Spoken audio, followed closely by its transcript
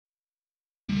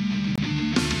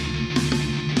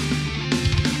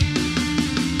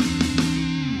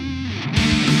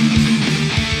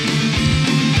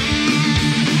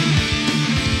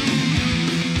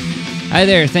Hi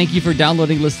there. Thank you for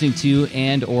downloading, listening to,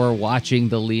 and or watching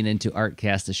the Lean Into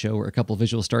Artcast, the show where a couple of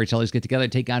visual storytellers get together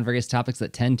and take on various topics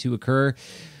that tend to occur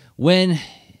when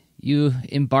you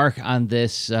embark on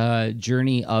this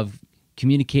journey of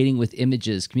communicating with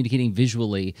images, communicating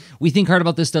visually. We think hard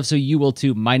about this stuff, so you will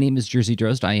too. My name is Jerzy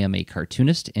Drozd. I am a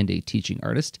cartoonist and a teaching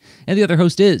artist. And the other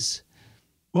host is...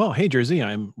 Well, hey, Jerzy.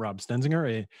 I'm Rob Stenzinger,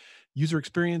 a user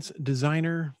experience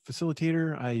designer,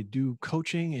 facilitator. I do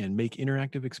coaching and make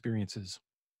interactive experiences.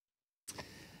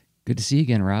 Good to see you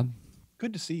again, Rob.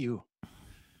 Good to see you.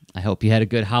 I hope you had a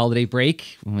good holiday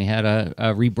break when we had a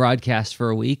rebroadcast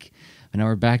for a week. And now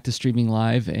we're back to streaming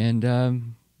live and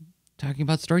talking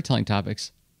about storytelling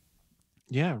topics.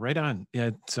 Yeah, right on. Yeah,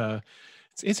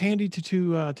 it's handy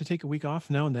to take a week off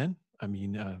now and then. I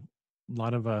mean, a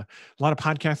lot of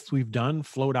podcasts we've done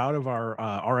float out of our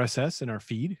RSS and our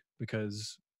feed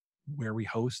because where we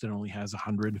host it only has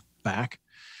 100 back.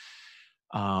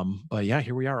 But yeah,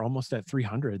 here we are almost at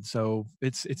 300. So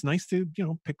it's nice to,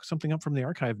 pick something up from the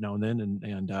archive now and then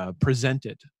and present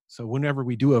it. So whenever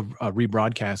we do a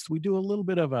rebroadcast, we do a little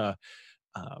bit of a,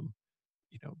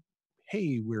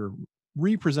 hey, we're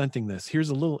representing this.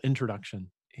 Here's a little introduction,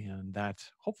 and that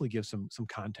hopefully gives some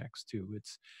context too.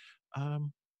 It's,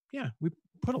 we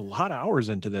put a lot of hours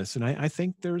into this, and I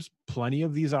think there's plenty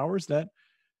of these hours that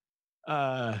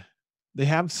they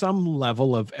have some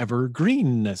level of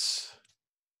evergreenness.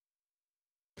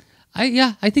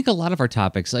 I think a lot of our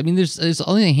topics, I mean, there's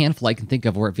only a handful I can think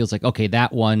of where it feels like, okay,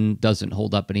 that one doesn't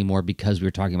hold up anymore because we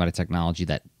were talking about a technology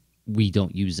that we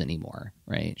don't use anymore,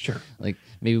 right? Sure. Like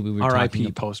maybe we were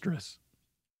R.I.P. Postgres.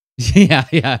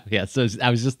 Yeah. So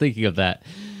I was just thinking of that.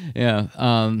 Yeah.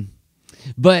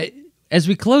 But as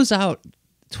we close out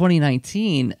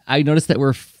 2019, I noticed that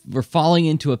we're falling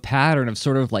into a pattern of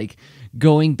sort of like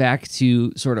going back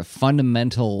to sort of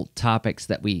fundamental topics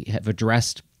that we have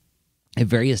addressed at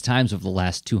various times over the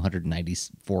last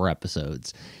 294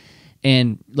 episodes,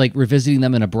 and like revisiting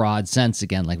them in a broad sense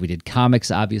again. Like we did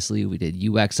comics, obviously, we did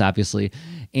UX, obviously,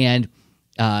 and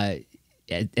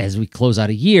as we close out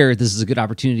a year, this is a good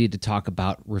opportunity to talk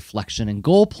about reflection and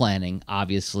goal planning,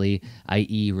 obviously,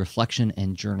 i.e., reflection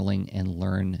and journaling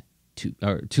and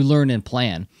to learn and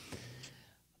plan.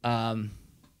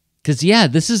 Because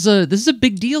this is a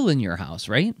big deal in your house,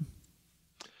 right?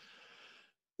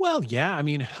 Well, yeah. I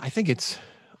mean, I think it's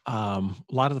a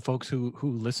lot of the folks who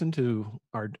listen to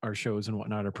our shows and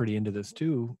whatnot are pretty into this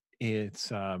too.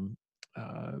 It's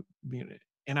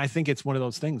and I think it's one of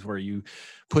those things where you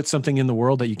put something in the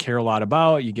world that you care a lot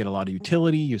about, you get a lot of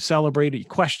utility, you celebrate it, you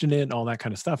question it, and all that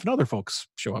kind of stuff. And other folks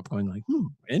show up going like,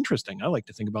 interesting. I like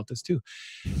to think about this too.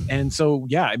 And so,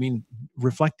 yeah, I mean,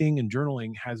 reflecting and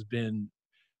journaling has been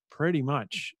pretty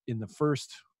much in the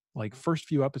first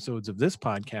few episodes of this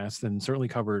podcast, and certainly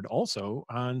covered also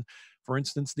on, for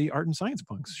instance, the Art and Science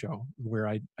Punks show, where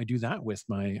I do that with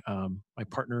my my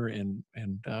partner and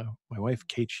my wife,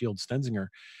 Kate Shield Stenzinger.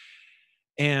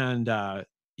 And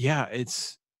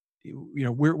it's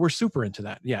we're super into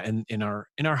that. Yeah, and in our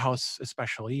house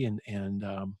especially, and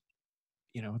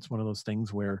it's one of those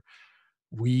things where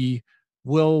we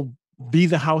will be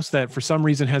the house that for some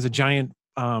reason has a giant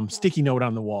sticky note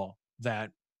on the wall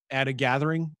that at a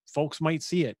gathering folks might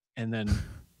see it, and then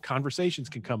conversations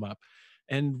can come up,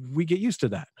 and we get used to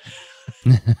that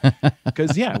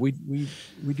because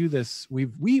we do this.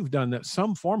 We've done that,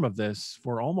 some form of this,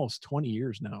 for almost 20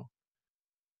 years now.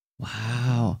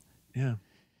 Wow.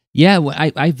 Yeah. Well,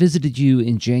 I visited you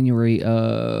in January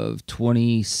of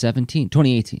 2017.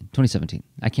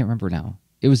 I can't remember now.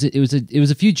 It was a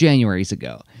few Januaries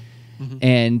ago. Mm-hmm.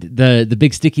 And the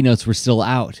big sticky notes were still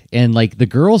out, and like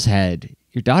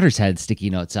your daughters had sticky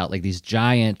notes out, like these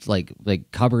giant, like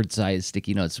cupboard-sized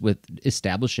sticky notes with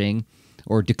establishing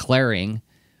or declaring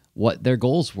what their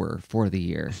goals were for the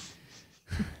year.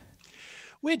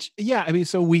 Which, yeah, I mean,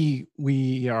 so we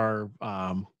are,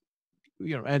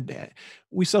 and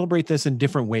we celebrate this in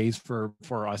different ways for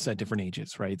us at different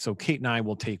ages, right? So Kate and I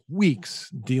will take weeks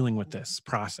dealing with this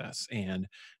process and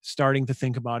starting to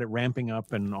think about it, ramping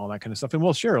up, and all that kind of stuff. And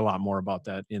we'll share a lot more about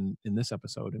that in this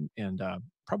episode, and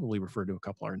probably refer to a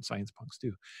couple Art and Science Punks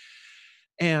too.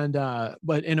 And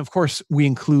and of course we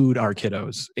include our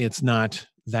kiddos. It's not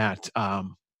that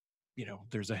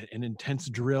there's an intense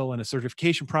drill and a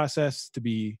certification process to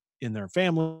be in their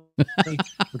family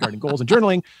regarding goals and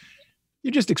journaling.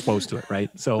 You're just exposed to it,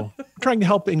 right? So trying to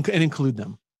help and include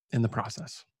them in the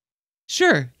process.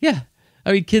 Sure. Yeah.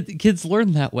 I mean, kids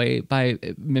learn that way by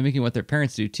mimicking what their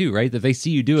parents do too, right? If they see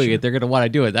you doing it, they're going to want to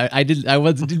do it. I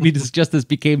didn't mean to suggest this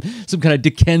became some kind of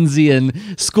Dickensian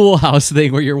schoolhouse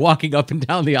thing where you're walking up and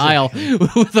down the aisle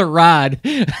with a rod.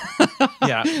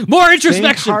 Yeah. More Think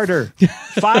introspection. harder.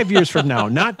 5 years from now,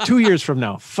 not 2 years from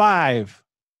now. 5.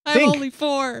 I'm Think. only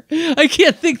 4. I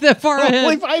can't think that far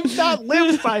ahead. I've not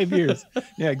lived 5 years.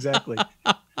 Yeah, exactly.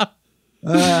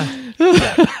 Yeah.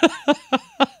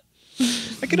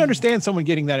 I can understand someone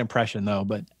getting that impression though,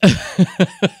 but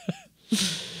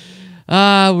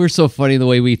we're so funny the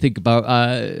way we think about.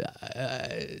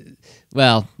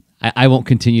 Well, I won't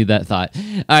continue that thought.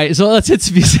 All right, so let's hit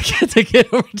some music to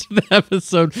get over to the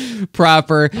episode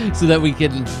proper, so that we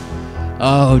can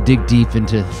dig deep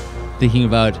into thinking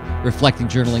about reflecting,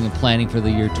 journaling, and planning for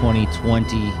the year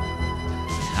 2020.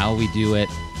 How we do it.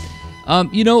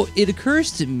 It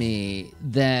occurs to me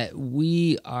that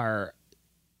we are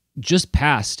just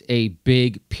past a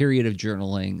big period of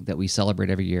journaling that we celebrate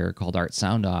every year called Art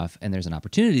Sound Off, and there's an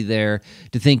opportunity there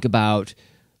to think about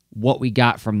what we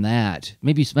got from that.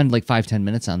 Maybe spend like 5-10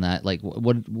 minutes on that. Like,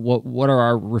 what are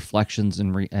our reflections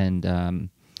and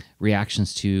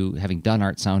reactions to having done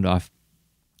Art Sound Off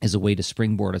as a way to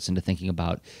springboard us into thinking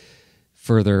about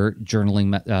further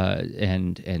journaling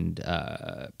and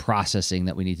processing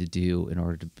that we need to do in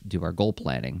order to do our goal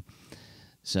planning.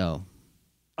 So,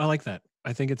 I like that.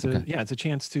 I think it's it's a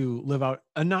chance to live out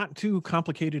a not too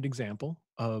complicated example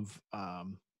of,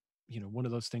 one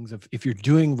of those things of, if you're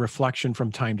doing reflection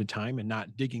from time to time and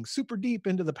not digging super deep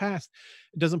into the past,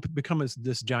 it doesn't become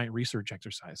this giant research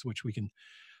exercise, which we can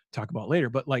talk about later.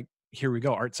 But like, here we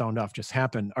go. Art Sound Off just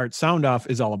happened. Art Sound Off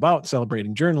is all about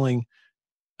celebrating journaling.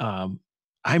 I'm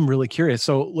really curious.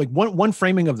 So like one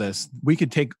framing of this, we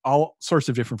could take all sorts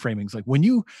of different framings. Like when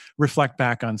you reflect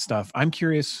back on stuff, I'm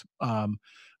curious,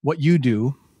 what you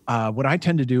do. What I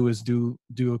tend to do is do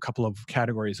a couple of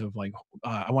categories of like,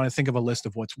 I want to think of a list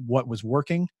of what was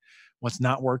working, what's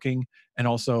not working, and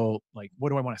also like, what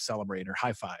do I want to celebrate or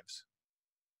high fives?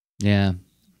 Yeah,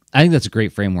 I think that's a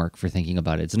great framework for thinking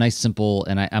about it. It's a nice, simple,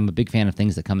 and I'm a big fan of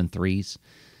things that come in threes.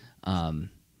 And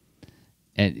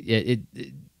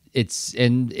it's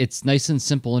nice and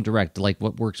simple and direct, like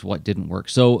what works, what didn't work.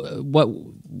 So what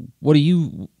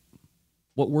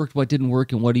worked, what didn't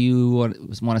work, and what do you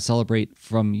want to celebrate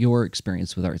from your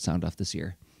experience with Art Sound Off this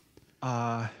year?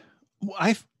 I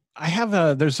have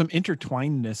there's some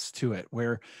intertwinedness to it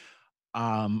where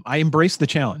I embrace the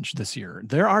challenge this year.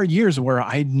 There are years where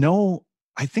I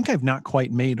think I've not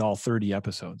quite made all 30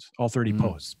 episodes, all 30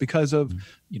 posts because of,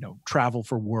 travel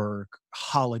for work,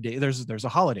 holiday. There's a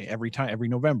holiday every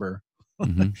November.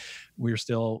 Mm-hmm. We're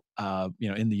still,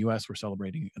 in the US, we're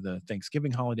celebrating the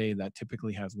Thanksgiving holiday that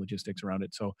typically has logistics around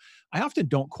it. So I often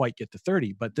don't quite get to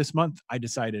 30, but this month I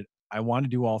decided I want to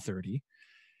do all 30.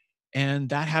 And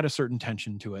that had a certain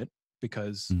tension to it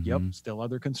because, still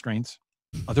other constraints,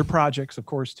 other projects, of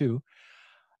course, too.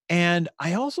 And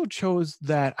I also chose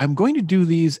that I'm going to do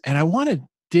these and I want to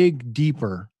dig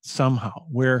deeper somehow,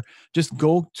 where just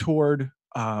go toward,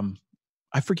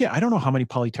 I forget, I don't know how many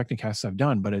Polytechnic casts I've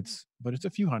done, but it's a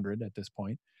few hundred at this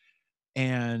point.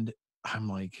 And I'm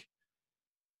like,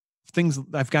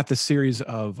 I've got this series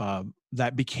of,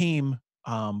 that became,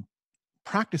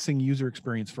 practicing user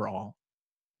experience for all,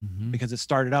 because it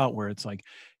started out where it's like,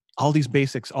 all these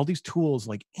basics, all these tools,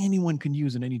 like anyone can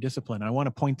use in any discipline. I want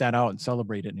to point that out and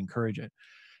celebrate it and encourage it.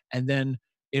 And then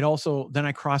then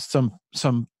I crossed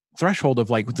some threshold of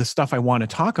like the stuff I want to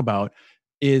talk about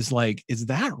is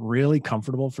that really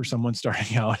comfortable for someone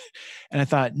starting out? And I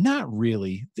thought, not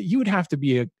really. You would have to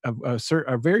be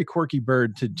a very quirky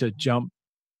bird to jump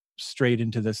straight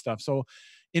into this stuff. So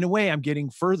in a way, I'm getting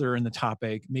further in the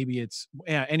topic. Maybe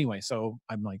anyway. So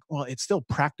I'm like, well, it's still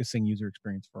practicing user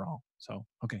experience for all. So,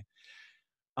 okay.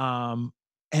 And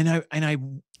I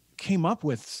came up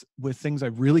with things I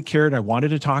really cared, I wanted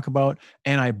to talk about,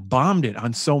 and I bombed it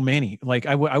on so many. Like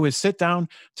I would sit down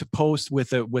to post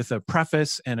with a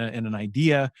preface and an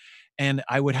idea, and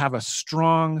I would have a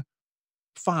strong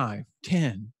 5,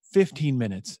 10, 15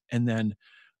 minutes, and then,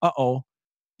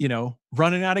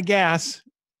 running out of gas,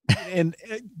 and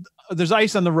there's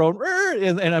ice on the road,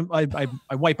 and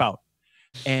I wipe out,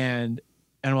 and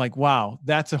I'm like, wow,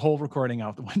 that's a whole recording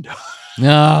out the window.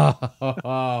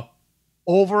 No.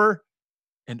 Over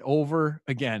and over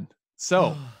again.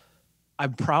 So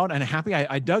I'm proud and happy.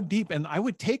 I dug deep, and I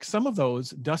would take some of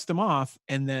those, dust them off,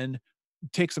 and then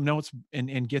take some notes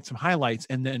and get some highlights,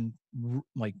 and then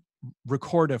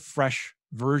record a fresh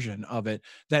version of it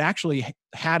that actually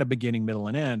had a beginning, middle,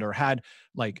 and end, or had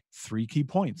like 3 key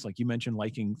points, like you mentioned,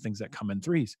 liking things that come in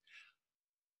threes.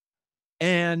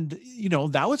 And,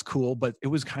 that was cool, but it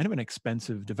was kind of an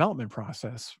expensive development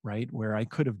process, right? Where I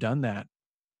could have done that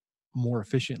more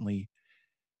efficiently.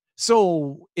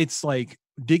 So it's like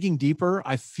digging deeper,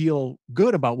 I feel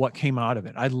good about what came out of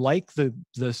it. I like the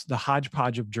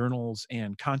hodgepodge of journals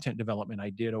and content development I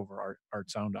did over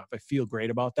Art Sound Off. I feel great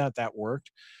about that. That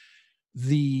worked.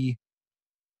 The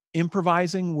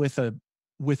improvising with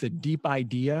a deep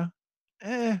idea,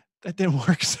 that didn't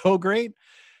work so great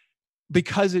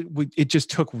because it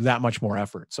just took that much more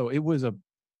effort. So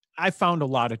I found a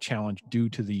lot of challenge due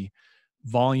to the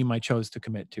volume I chose to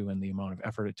commit to and the amount of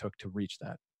effort it took to reach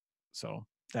that. So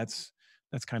that's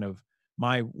kind of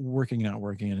my working, not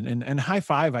working. And high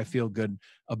five, I feel good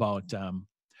about.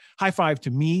 High five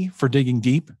to me for digging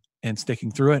deep and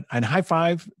sticking through it, and high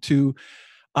five to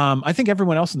I think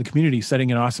everyone else in the community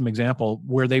setting an awesome example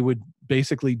where they would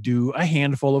basically do a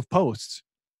handful of posts,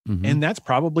 and that's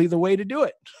probably the way to do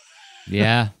it.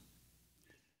 Yeah.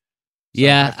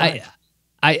 Yeah.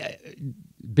 I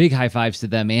big high fives to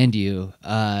them and you.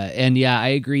 And yeah, I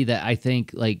agree that I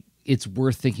think like it's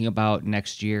worth thinking about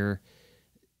next year,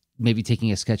 maybe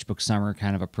taking a sketchbook summer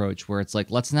kind of approach where it's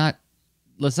like, let's not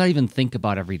even think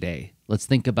about every day. Let's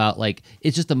think about like,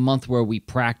 it's just a month where we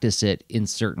practice it in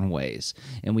certain ways.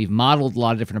 And we've modeled a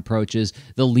lot of different approaches.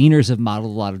 The leaners have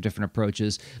modeled a lot of different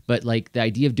approaches, but like the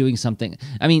idea of doing something,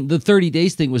 I mean, the 30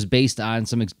 days thing was based on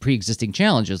some pre-existing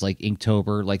challenges like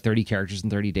Inktober, like 30 characters in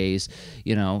 30 days,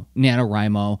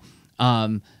 NaNoWriMo.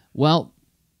 Well,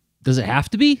 does it have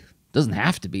to be? Doesn't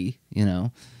have to be,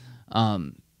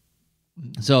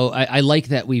 So I like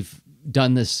that we've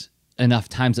done this enough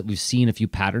times that we've seen a few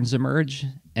patterns emerge,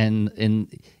 and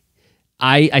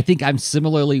I think I'm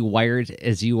similarly wired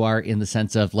as you are in the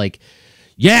sense of like,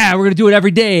 yeah, we're gonna do it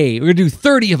every day. We're gonna do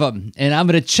 30 of them, and I'm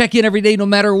gonna check in every day no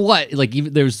matter what. Like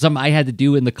even there's some I had to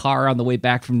do in the car on the way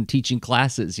back from teaching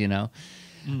classes, If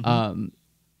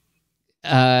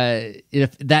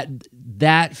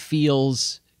that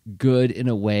feels good in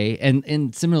a way,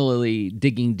 and similarly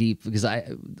digging deep, because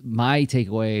my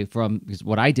takeaway because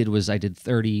what I did was I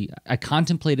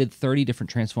contemplated 30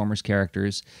 different Transformers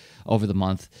characters over the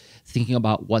month, thinking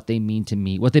about what they mean to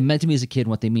me, what they meant to me as a kid, and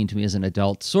what they mean to me as an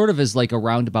adult, sort of as like a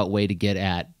roundabout way to get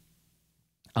at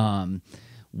how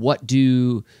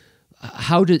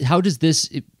does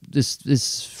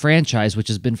this franchise, which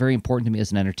has been very important to me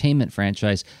as an entertainment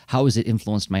franchise, how has it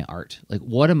influenced my art? Like,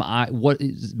 what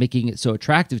is making it so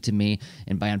attractive to me?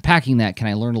 And by unpacking that, can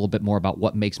I learn a little bit more about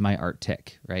what makes my art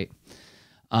tick, right?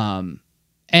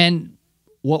 And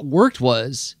what worked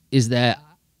is that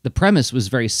the premise was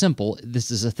very simple.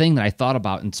 This is a thing that I thought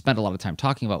about and spent a lot of time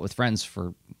talking about with friends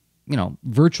for,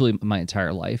 virtually my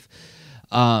entire life.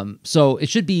 So it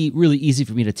should be really easy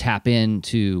for me to tap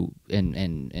into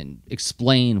and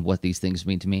explain what these things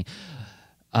mean to me.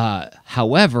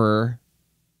 However,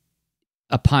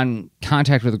 upon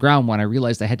contact with the ground, when I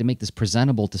realized I had to make this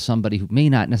presentable to somebody who may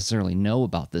not necessarily know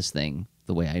about this thing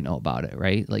the way I know about it,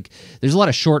 right? Like there's a lot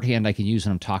of shorthand I can use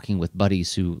when I'm talking with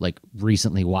buddies who like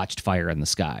recently watched Fire in the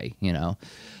Sky,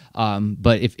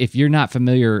 But if you're not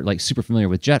familiar, like super familiar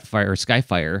with Jetfire or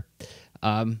Skyfire,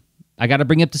 I got to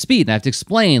bring it up to speed, and I have to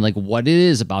explain like what it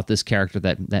is about this character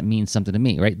that means something to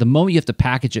me, right? The moment you have to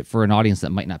package it for an audience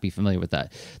that might not be familiar with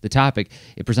the topic,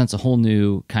 it presents a whole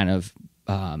new kind of.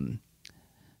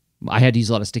 I had to use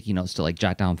a lot of sticky notes to like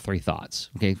jot down 3 thoughts.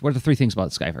 Okay, what are the 3 things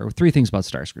about Skyfire? 3 things about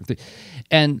Starscream,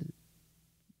 and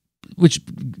which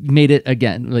made it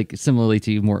again like similarly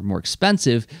to you more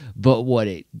expensive. But what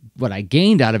I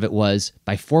gained out of it was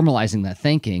by formalizing that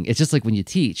thinking. It's just like when you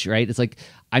teach, right? It's like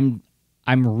I'm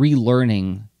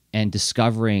relearning and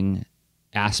discovering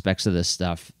aspects of this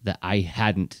stuff that I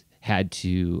hadn't had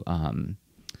to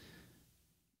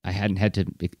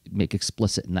make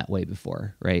explicit in that way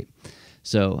before, right?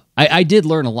 So I did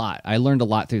learn a lot. I learned a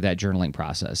lot through that journaling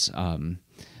process.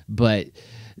 But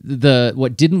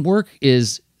what didn't work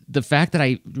is the fact that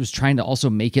I was trying to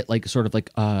also make it like sort of like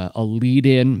a lead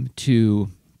in to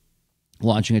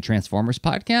launching a Transformers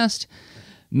podcast.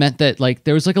 Meant that like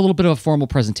there was like a little bit of a formal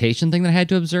presentation thing that I had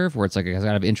to observe, where it's like I got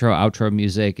to have intro, outro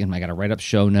music, and I got to write up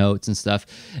show notes and stuff.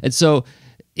 And so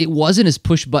it wasn't as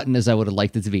push button as I would have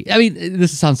liked it to be. I mean,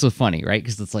 this sounds so funny, right?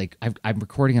 Because it's like I'm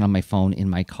recording it on my phone in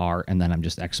my car, and then I'm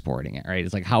just exporting it, right?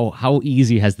 It's like how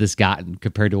easy has this gotten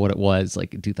compared to what it was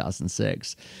like in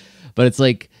 2006? But it's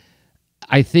like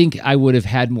I think I would have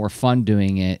had more fun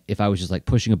doing it if I was just like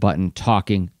pushing a button,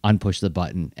 talking, unpush the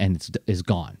button, and it's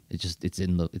gone. It's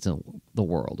in the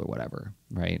world or whatever,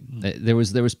 right?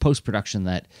 Mm. There was post production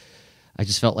that I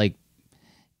just felt like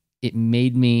it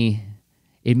made me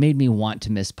want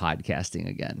to miss podcasting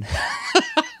again.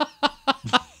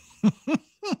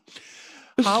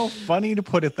 How funny to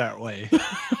put it that way.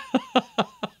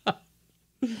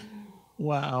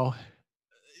 Wow.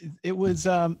 It was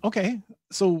okay.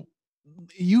 So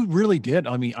You really did.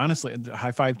 I mean, honestly,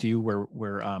 high five to you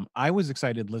where I was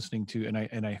excited listening to,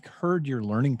 and I heard your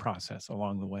learning process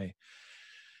along the way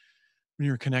when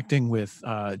you were connecting with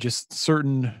just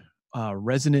certain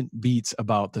resonant beats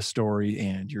about the story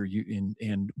and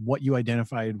and what you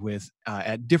identified with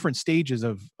at different stages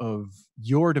of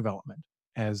your development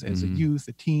as a Mhm. youth,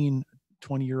 a teen,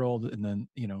 20-year-old, and then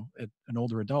an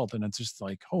older adult. And it's just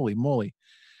like, holy moly,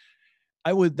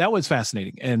 that was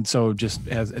fascinating. And so just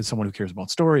as someone who cares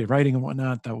about story, writing and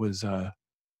whatnot, that was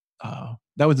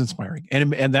inspiring.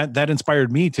 And that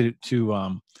inspired me to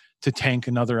tank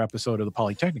another episode of the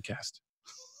Polytechnic Cast.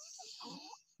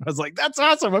 I was like, that's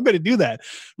awesome. I'm going to do that.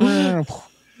 All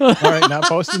right, not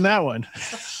posting that one.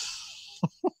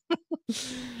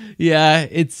 Yeah,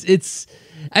 it's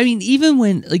I mean, even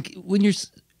when you're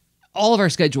all of our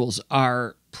schedules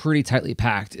are pretty tightly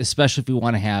packed, especially if we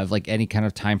want to have like any kind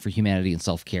of time for humanity and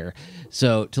self-care.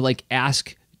 So to like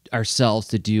ask ourselves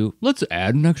to do, let's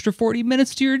add an extra 40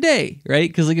 minutes to your day, right?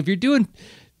 Because like if you're doing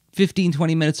 15,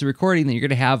 20 minutes of recording, then you're going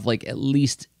to have like at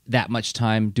least that much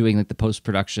time doing like the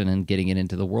post-production and getting it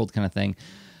into the world kind of thing.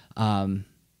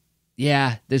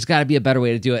 Yeah, there's got to be a better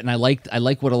way to do it. And I like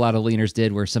what a lot of leaners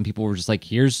did, where some people were just like,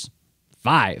 here's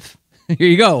 5. Here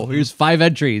you go. Here's 5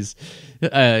 entries.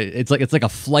 It's like a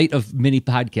flight of mini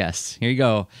podcasts. Here you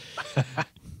go.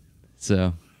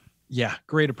 So, yeah,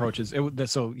 great approaches.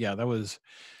 That was,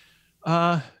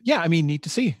 I mean, neat to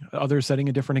see others setting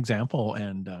a different example,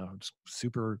 and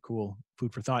super cool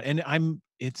food for thought. And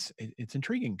it's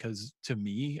intriguing because to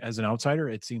me as an outsider,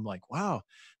 it seemed like, wow,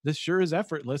 this sure is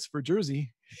effortless for Jerzy.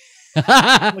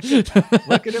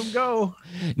 look at him go.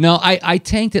 No, I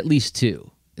tanked at least 2.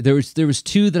 There was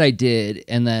 2 that I did,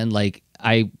 and then like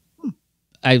I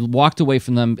walked away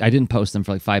from them. I didn't post them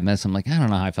for like 5 minutes. I'm like, I don't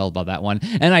know how I felt about that one.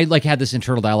 And I like had this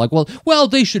internal dialogue. Well,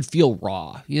 they should feel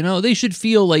raw. They should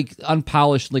feel like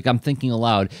unpolished, like I'm thinking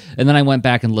aloud. And then I went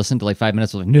back and listened to like 5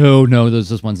 minutes. I was like, no,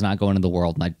 this one's not going in the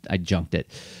world. And I junked it.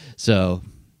 So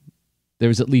there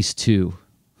was at least 2.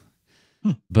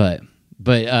 But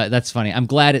that's funny. I'm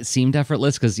glad it seemed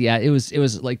effortless because yeah, it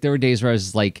was like there were days where I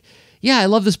was like, yeah, I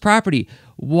love this property.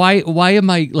 Why am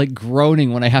I like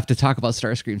groaning when I have to talk about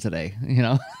Starscream today?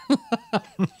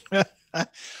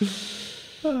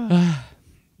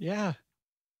 Yeah,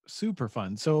 super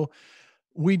fun. So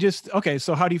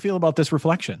so how do you feel about this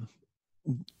reflection?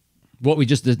 What we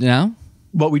just did now?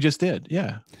 What we just did,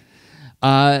 yeah.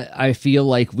 I feel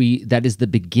like that is the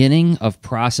beginning of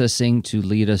processing to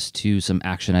lead us to some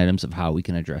action items of how we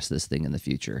can address this thing in the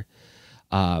future.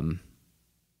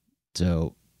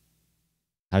 So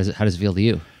how does it feel to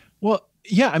you? Well,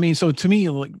 yeah, I mean, so to me,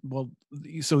 like, all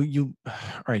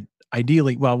right,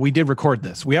 ideally, well, we did record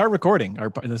this. We are recording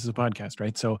this is a podcast,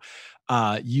 right? So,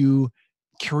 you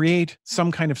create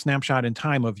some kind of snapshot in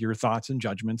time of your thoughts and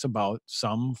judgments about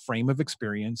some frame of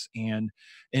experience. And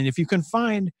if you can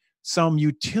find some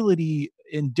utility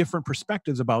in different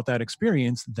perspectives about that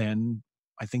experience, then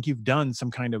I think you've done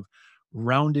some kind of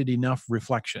rounded enough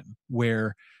reflection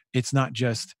where it's not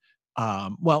just,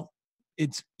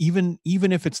 it's even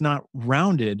if it's not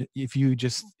rounded, if you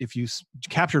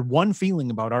captured one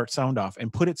feeling about Art Sound Off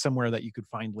and put it somewhere that you could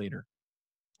find later,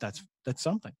 that's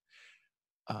something.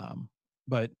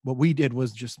 But what we did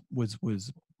was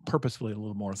purposefully a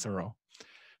little more thorough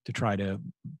to try to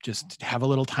just have a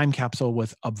little time capsule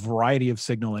with a variety of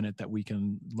signal in it that we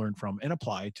can learn from and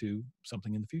apply to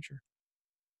something in the future.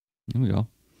 There we go.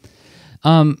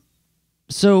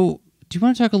 So do you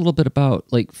want to talk a little bit about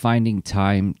like finding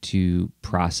time to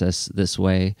process this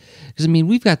way? Because I mean,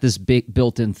 we've got this big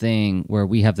built-in thing where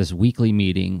we have this weekly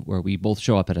meeting where we both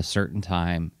show up at a certain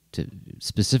time to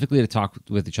talk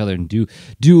with each other and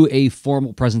do a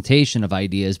formal presentation of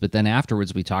ideas. But then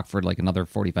afterwards we talk for like another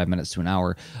 45 minutes to an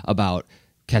hour about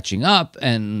catching up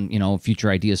and, future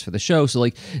ideas for the show. So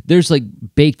like there's like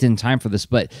baked in time for this.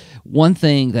 But one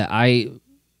thing that I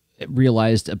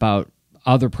realized about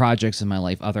other projects in my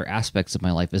life, other aspects of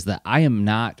my life, is that I'm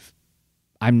not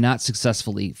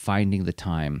successfully finding the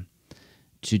time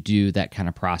to do that kind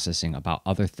of processing about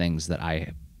other things that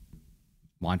I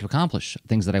want to accomplish,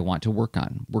 things that I want to work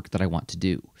on, work that I want to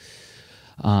do,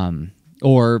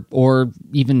 or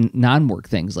even non-work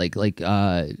things like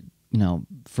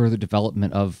further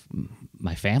development of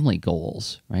my family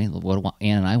goals, right? What do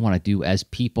Ann and I want to do as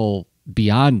people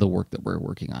beyond the work that we're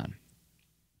working on,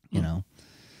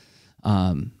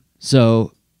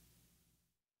 So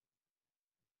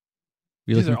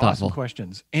you're These looking are thoughtful. awesome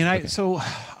questions. And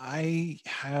I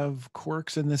have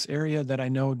quirks in this area that I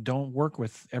know don't work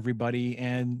with everybody.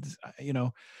 And,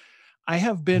 I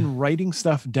have been writing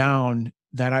stuff down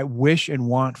that I wish and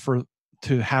want for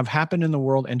to have happen in the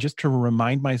world, and just to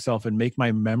remind myself and make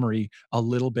my memory a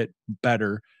little bit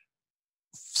better.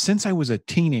 Since I was a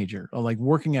teenager, like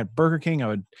working at Burger King, I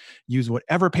would use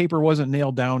whatever paper wasn't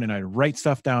nailed down and I'd write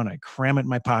stuff down. I'd cram it in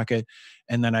my pocket.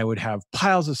 And then I would have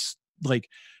piles of like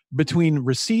between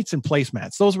receipts and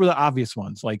placemats. Those were the obvious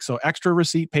ones. Like, so extra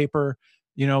receipt paper,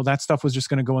 that stuff was just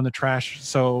going to go in the trash.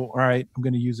 So, all right, I'm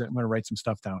going to use it. I'm going to write some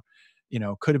stuff down.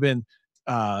 Could have been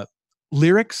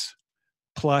lyrics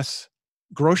plus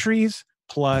groceries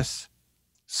plus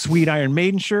Sweet Iron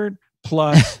Maiden shirt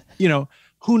plus,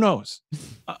 who knows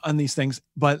on these things,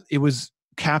 but it was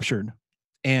captured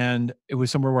and it was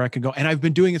somewhere where I could go. And I've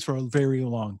been doing this for a very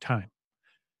long time.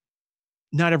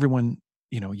 Not everyone,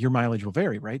 your mileage will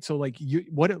vary, right? So like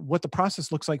what the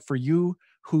process looks like for you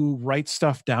who writes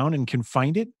stuff down and can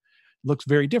find it looks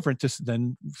very different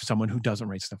than someone who doesn't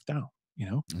write stuff down,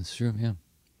 That's true. Yeah.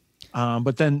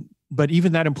 But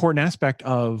even that important aspect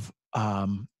of,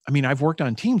 I've worked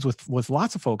on teams with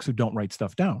lots of folks who don't write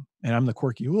stuff down, and I'm the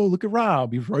quirky. Oh, look at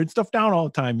Rob. He's writing stuff down all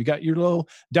the time. You got your little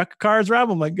deck of cards,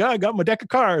 Rob. I'm like, I got my deck of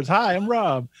cards. Hi, I'm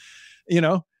Rob.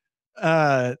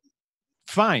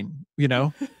 Fine,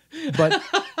 but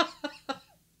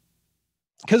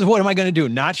because what am I going to do?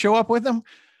 Not show up with them?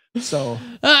 So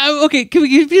okay, can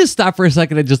you just stop for a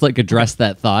second and just like address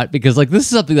that thought? Because like this is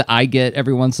something that I get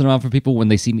every once in a while from people when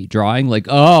they see me drawing. Like,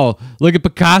 oh, look at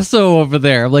Picasso over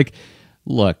there. I'm like,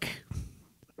 look,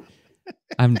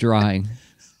 I'm drawing.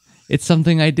 It's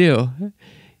something I do.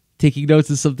 Taking notes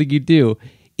is something you do.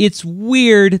 It's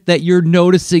weird that you're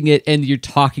noticing it and you're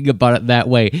talking about it that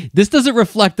way. This doesn't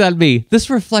reflect on me. This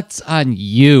reflects on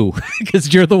you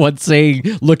because you're the one saying,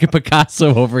 look at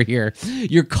Picasso over here.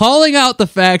 You're calling out the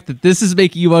fact that this is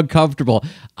making you uncomfortable.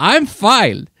 I'm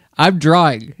fine. I'm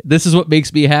drawing. This is what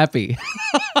makes me happy.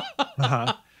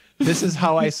 This is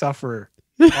how I suffer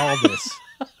all this.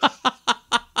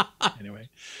 Anyway.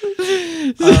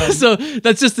 So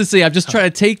that's just to say, I'm just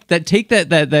trying to take that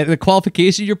the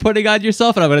qualification you're putting on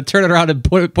yourself, and I'm going to turn it around and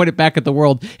point it back at the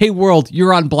world. Hey, world,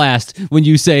 you're on blast when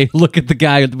you say, look at the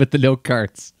guy with the note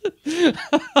cards.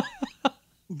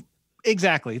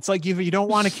 Exactly. It's like if you don't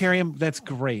want to carry them, that's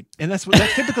great. And that's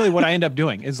typically what I end up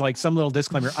doing is like some little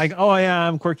disclaimer. Like, oh yeah,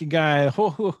 I'm a quirky guy.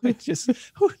 It's just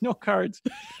no cards.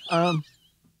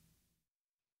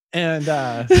 And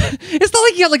it's not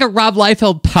like you got like a Rob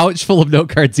Liefeld pouch full of note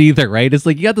cards either, right? It's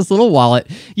like you got this little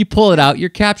wallet, you pull it out, you're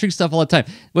capturing stuff all the time.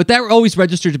 But that always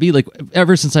registered to be like,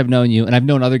 ever since I've known you, and I've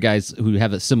known other guys who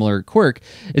have a similar quirk,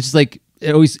 it's just like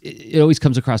it always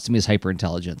comes across to me as hyper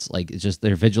intelligence. Like it's just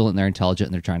they're vigilant, they're intelligent,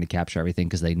 and they're trying to capture everything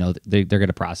because they know that they're going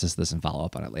to process this and follow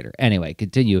up on it later. Anyway,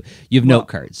 continue. You have note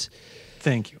cards.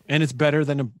 Thank you, and it's better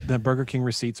than the Burger King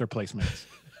receipts or placements.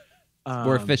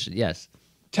 More efficient, yes.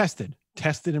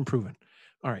 Tested and proven.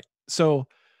 All right. So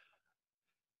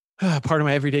part of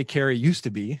my everyday carry used to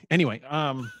be anyway.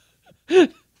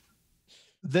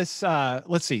 This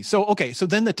let's see. So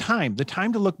then the time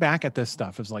to look back at this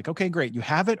stuff is like, okay, great. You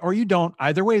have it or you don't.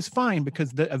 Either way is fine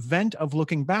because the event of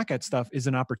looking back at stuff is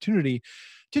an opportunity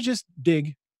to just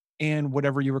dig, and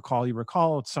whatever you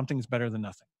recall, something's better than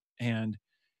nothing. And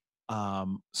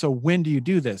so when do you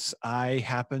do this? I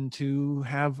happen to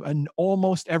have an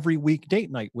almost every week date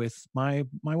night with my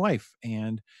wife,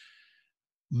 and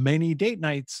many date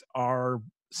nights are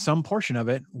some portion of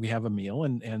it. We have a meal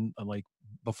and like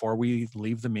before we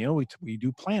leave the meal, we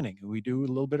do planning, we do a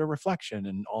little bit of reflection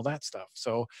and all that stuff.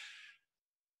 So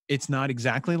it's not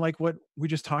exactly like what we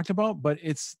just talked about, but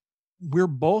we're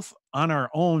both on our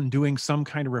own doing some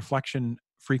kind of reflection,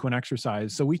 frequent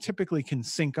exercise. So we typically can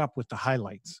sync up with the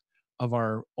highlights of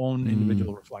our own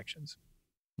individual reflections.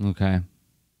 Okay.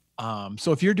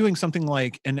 So if you're doing something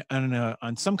like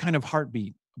on some kind of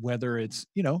heartbeat, whether it's,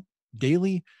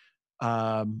 daily,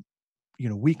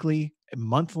 weekly,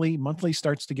 monthly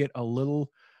starts to get a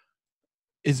little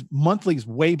monthly is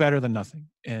way better than nothing.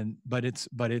 But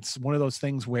it's one of those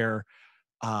things where,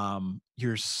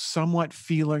 you're somewhat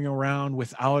feeling around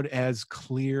without as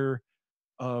clear,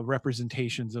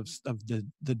 representations of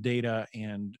the data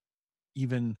and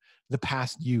even the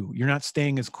past you're not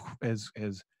staying as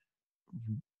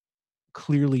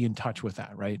clearly in touch with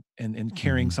that, right? And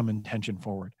carrying some intention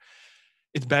forward.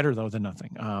 It's better though than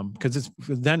nothing, because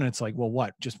it's like, well,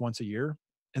 what, just once a year?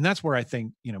 And that's where I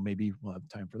think, maybe we'll have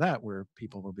time for that, where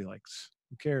people will be like,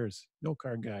 who cares? No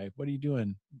card guy, what are you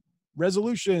doing?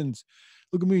 Resolutions,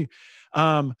 look at me.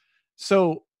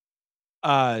 So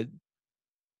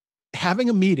having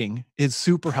a meeting is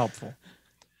super helpful.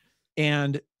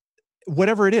 And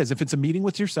whatever it is, if it's a meeting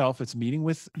with yourself, it's a meeting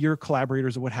with your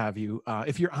collaborators or what have you,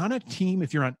 if you're on a team,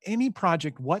 if you're on any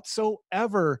project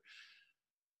whatsoever,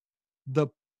 the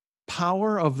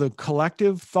power of the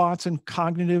collective thoughts and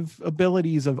cognitive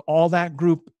abilities of all that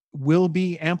group will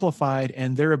be amplified,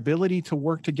 and their ability to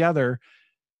work together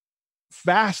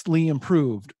vastly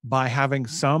improved by having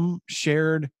some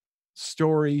shared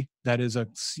story that is a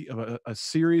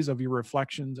series of your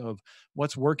reflections of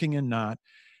what's working and not.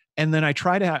 And then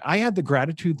I had the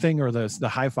gratitude thing or the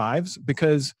high fives,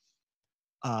 because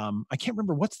I can't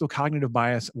remember what's the cognitive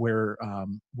bias where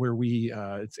we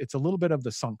it's a little bit of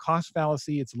the sunk cost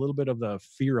fallacy. It's a little bit of the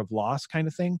fear of loss kind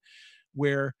of thing,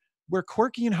 where we're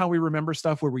quirky in how we remember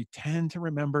stuff, where we tend to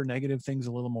remember negative things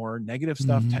a little more. Negative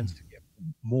stuff tends to get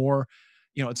more,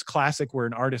 it's classic where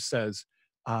an artist says,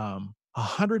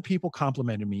 100 people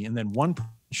complimented me, and then one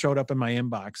showed up in my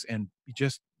inbox and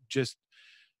just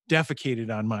defecated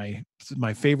on my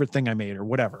favorite thing I made or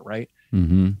whatever, right?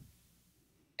 Mm-hmm.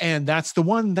 And that's the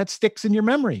one that sticks in your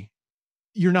memory.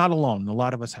 You're not alone. A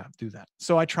lot of us do that.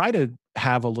 So I try to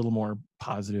have a little more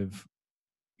positive,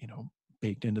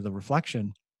 baked into the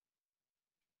reflection,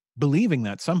 believing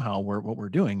that somehow what we're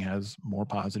doing has more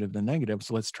positive than negative.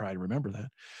 So let's try to remember that.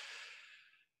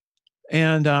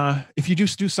 And if you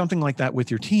just do something like that with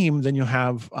your team, then you'll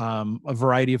have a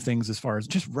variety of things as far as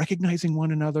just recognizing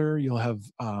one another. You'll have,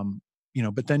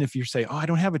 but then if you say, oh, I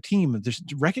don't have a team,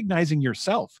 just recognizing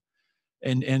yourself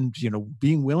and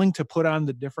being willing to put on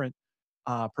the different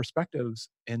perspectives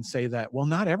and say that, well,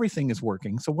 not everything is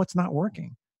working. So what's not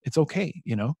working? It's okay.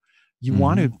 You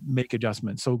want to make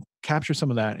adjustments. So capture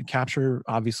some of that and capture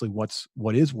obviously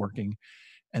what is working.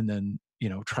 And then,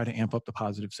 try to amp up the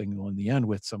positive signal in the end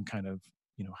with some kind of,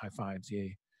 high fives,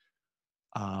 yay.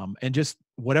 And just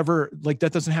whatever, like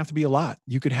that doesn't have to be a lot.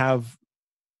 You could have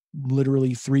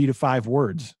literally 3 to 5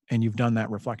 words and you've done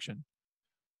that reflection.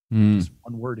 Just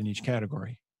one word in each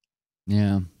category.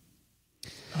 Yeah.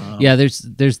 Yeah.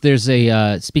 There's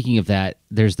a, speaking of that,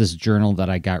 there's this journal that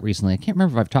I got recently. I can't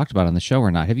remember if I've talked about it on the show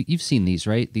or not. You've seen these,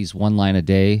 right? These 1 line a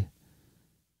day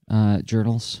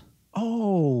journals.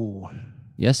 Oh,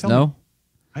 yes. No.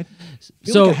 I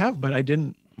feel like I have, but I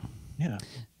didn't. Yeah.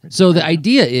 So the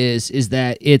idea is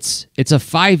that it's a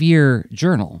 5-year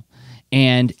journal,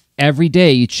 and every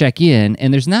day you check in,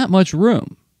 and there's not much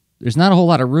room. There's not a whole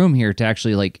lot of room here to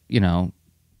actually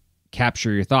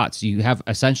capture your thoughts. You have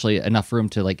essentially enough room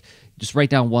to just write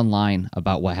down 1 line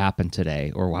about what happened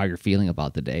today or how you're feeling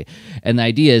about the day. And the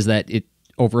idea is that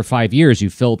over 5 years, you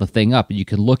fill the thing up and you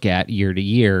can look at year to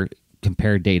year,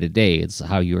 compare day to day. It's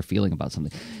how you are feeling about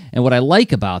something. And what I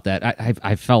like about that,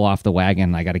 I fell off the wagon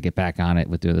and I got to get back on it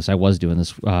with doing this. I was doing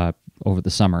this over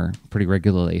the summer pretty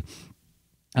regularly.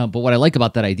 But what I like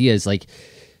about that idea is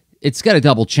it's got a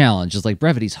double challenge. It's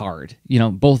brevity's hard.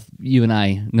 Both you and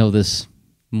I know this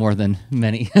more than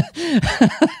many.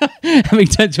 Having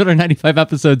done 295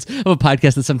 episodes of a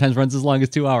podcast that sometimes runs as long as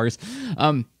 2 hours.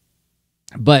 And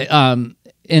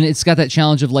it's got that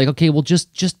challenge of okay, well,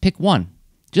 just pick one.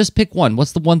 Just pick one.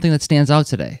 What's the one thing that stands out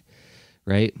today?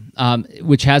 Right?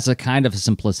 Which has a kind of a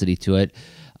simplicity to it.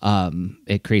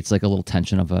 It creates a little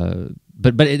tension of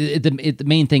but the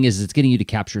main thing is it's getting you to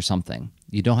capture something.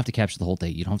 You don't have to capture the whole day.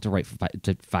 You don't have to write for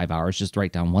 5 hours. Just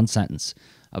write down 1 sentence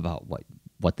about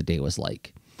what the day was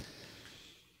like,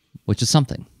 which is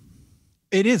something.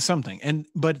 It is something.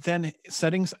 But then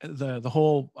setting the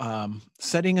whole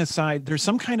setting aside, there's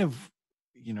some kind of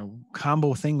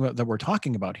combo thing that we're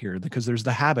talking about here, because there's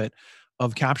the habit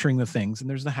of capturing the things and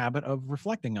there's the habit of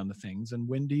reflecting on the things. And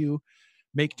when do you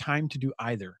make time to do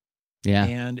either? Yeah.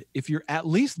 And if you're at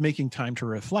least making time to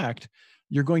reflect,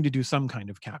 you're going to do some kind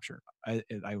of capture,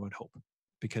 I would hope,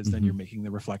 because then you're making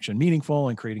the reflection meaningful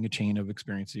and creating a chain of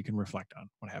experience you can reflect on,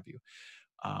 what have you.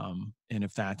 And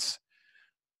if that's,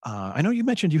 I know you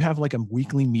mentioned you have a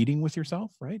weekly meeting with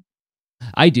yourself, right?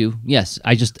 I do. Yes.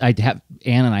 Anne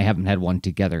and I haven't had one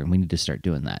together, and we need to start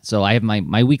doing that. So I have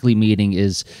my weekly meeting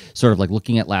is sort of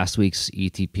looking at last week's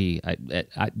ETP.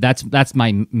 That's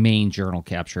my main journal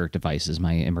capture device, is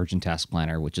my emergent task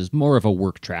planner, which is more of a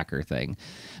work tracker thing.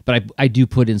 But I do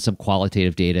put in some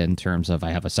qualitative data in terms of, I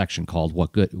have a section called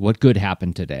what good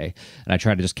happened today. And I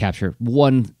try to just capture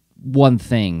one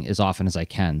thing as often as I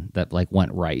can that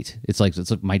went right. It's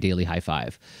my daily high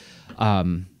five.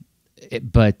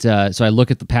 So I look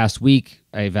at the past week,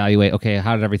 I evaluate, okay,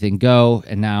 how did everything go?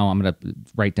 And now I'm going to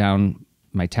write down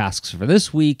my tasks for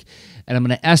this week, and I'm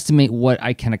going to estimate what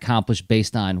I can accomplish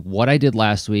based on what I did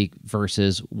last week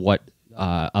versus what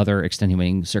other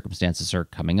extenuating circumstances are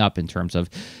coming up in terms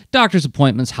of doctor's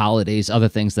appointments, holidays, other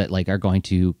things that are going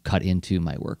to cut into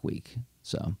my work week.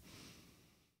 So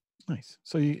nice.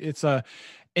 So it's and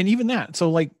even that,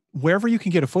 so wherever you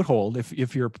can get a foothold,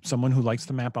 if you're someone who likes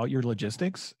to map out your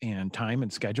logistics and time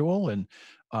and schedule, and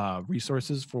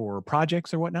resources for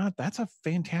projects or whatnot, that's a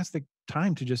fantastic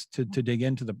time to just to dig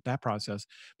into that process.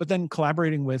 But then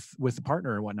collaborating with the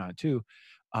partner or whatnot too.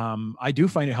 I do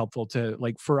find it helpful to,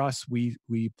 like, for us, we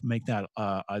make that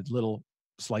a little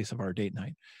slice of our date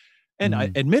night. And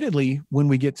admittedly, when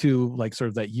we get to like sort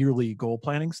of that yearly goal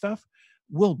planning stuff,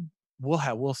 we'll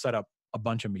set up a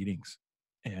bunch of meetings,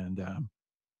 and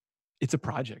it's a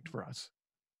project for us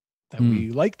that we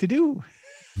like to do.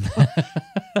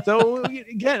 So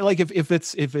again, like if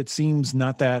it seems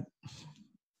not that,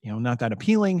 not that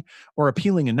appealing, or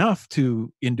appealing enough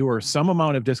to endure some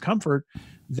amount of discomfort,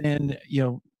 then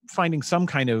finding some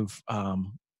kind of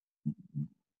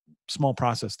small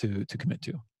process to commit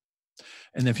to.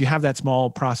 And if you have that small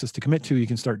process to commit to, you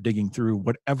can start digging through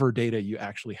whatever data you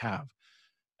actually have.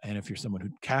 And if you're someone who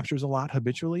captures a lot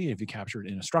habitually, if you capture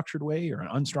it in a structured way or an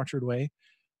unstructured way,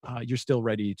 you're still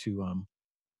ready to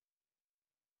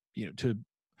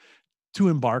to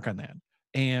embark on that.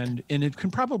 And it can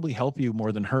probably help you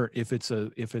more than hurt if it's a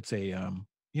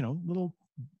little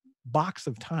box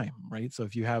of time, right? So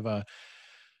if you have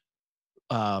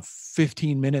a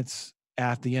 15 minutes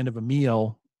at the end of a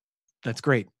meal, that's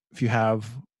great. If you have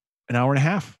an hour and a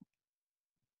half,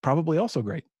 probably also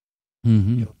great.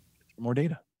 More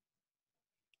data.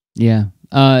 Yeah.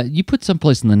 You put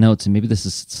someplace in the notes, and maybe this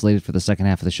is slated for the second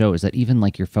half of the show, is that even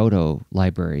like your photo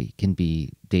library can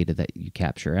be data that you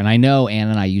capture. And I know Ann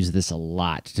and I use this a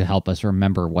lot to help us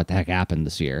remember what the heck happened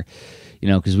this year.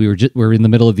 Because we're in the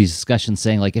middle of these discussions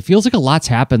saying, like, it feels like a lot's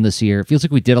happened this year. It feels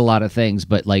like we did a lot of things,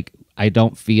 but like, I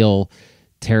don't feel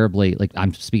terribly, like,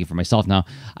 I'm speaking for myself now,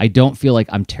 I don't feel like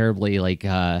I'm terribly like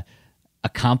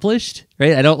accomplished,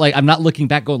 right? I'm not looking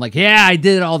back going like, yeah, I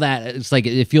did all that. It's like,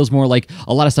 it feels more like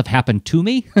a lot of stuff happened to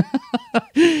me.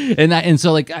 and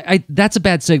so like, I that's a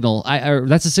bad signal.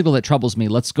 That's a signal that troubles me.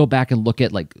 Let's go back and look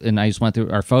at, like, and I just went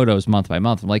through our photos month by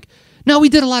month. I'm like, no, we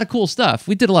did a lot of cool stuff.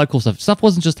 Stuff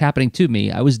wasn't just happening to me.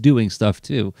 I was doing stuff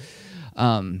too.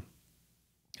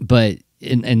 But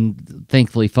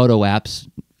thankfully photo apps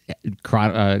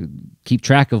keep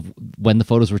track of when the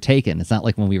photos were taken. It's not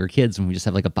like when we were kids when we just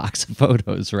have like a box of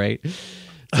photos, right?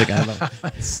 It's like, I don't know.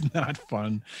 It's not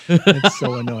fun. It's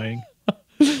so annoying.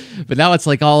 But now it's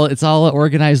like it's all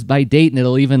organized by date, and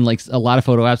it'll even, like, a lot of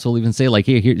photo apps will even say, like,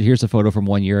 here's a photo from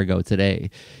 1 year ago today.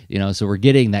 So we're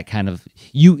getting that kind of,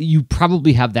 you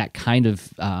probably have that kind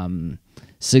of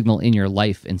signal in your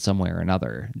life in some way or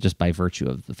another, just by virtue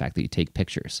of the fact that you take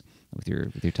pictures with your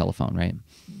telephone, right?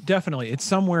 Definitely. It's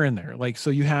somewhere in there. Like, so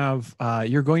you have,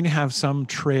 you're going to have some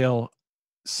trail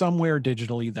somewhere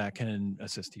digitally that can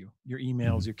assist you. Your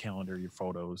emails, your calendar, your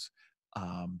photos,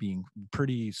 being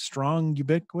pretty strong,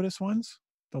 ubiquitous ones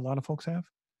that a lot of folks have.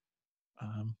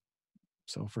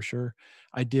 So for sure,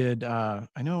 I did, I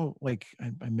know, like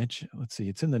I mentioned, let's see,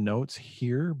 it's in the notes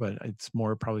here, but it's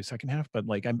more probably second half, but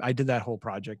like I did that whole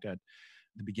project at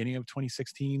the beginning of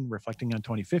 2016, reflecting on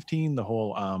 2015, the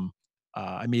whole,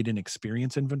 I made an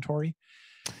experience inventory.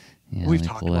 Yeah, we've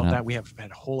talked about that. We have had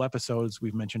whole episodes.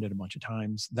 We've mentioned it a bunch of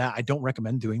times. That I don't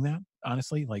recommend doing that,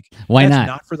 honestly. Like, why that's not?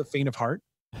 Not for the faint of heart.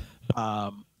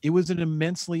 It was an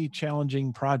immensely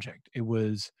challenging project. It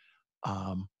was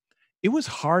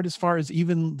hard as far as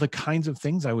even the kinds of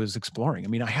things I was exploring. I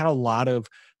mean, I had a lot of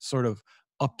sort of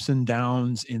ups and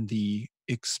downs in the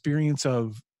experience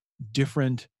of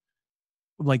different,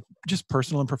 like, just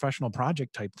personal and professional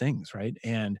project type things, right?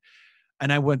 And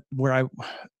I went where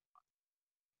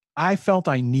I felt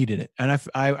I needed it, and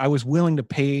I was willing to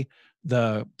pay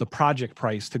the project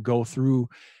price to go through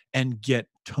and get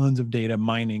tons of data,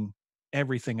 mining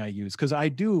everything I use, because I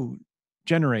do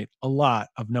generate a lot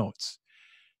of notes.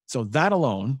 So that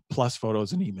alone, plus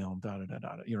photos and email,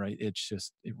 you're right. It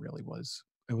really was.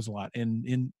 It was a lot,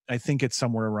 and I think it's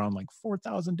somewhere around like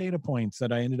 4,000 data points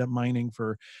that I ended up mining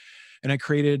for. And I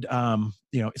created,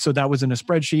 so that was in a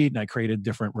spreadsheet, and I created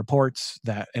different reports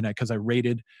because I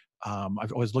rated, I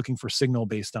was looking for signal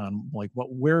based on like what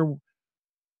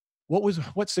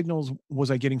signals was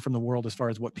I getting from the world as far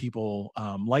as what people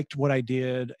liked what I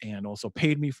did and also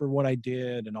paid me for what I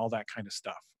did and all that kind of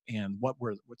stuff. And what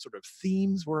sort of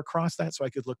themes were across that, so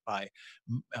I could look by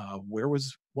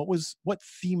what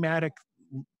thematic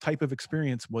type of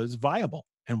experience was viable,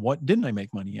 and what didn't I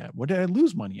make money at? What did I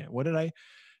lose money at? What did I,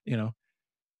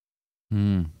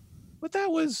 But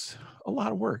that was a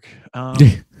lot of work.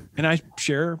 And I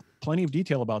share plenty of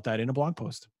detail about that in a blog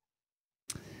post,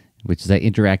 which is at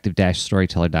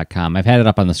interactive-storyteller.com. I've had it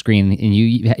up on the screen, and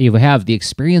you have the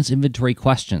experience inventory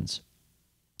questions.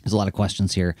 There's a lot of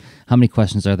questions here. How many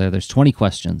questions are there? There's 20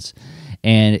 questions,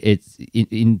 and it's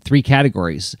in 3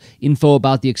 categories: info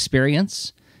about the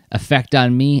experience, effect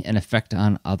on me, and effect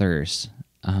on others.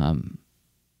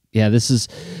 Yeah, this is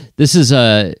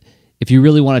if you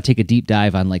really want to take a deep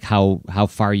dive on like how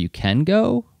far you can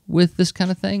go with this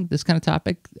kind of thing, this kind of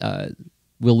topic,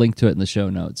 we'll link to it in the show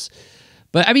notes.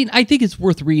 But I mean, I think it's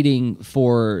worth reading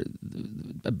for,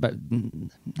 but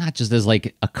not just as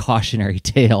like a cautionary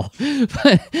tale,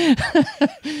 but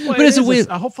as a way.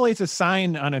 Hopefully, it's a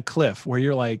sign on a cliff where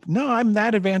you're like, "No, I'm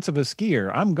that advanced of a skier.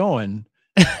 I'm going."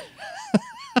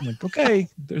 I'm like, okay,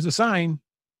 there's a sign.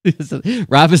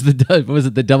 Rob is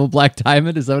the double black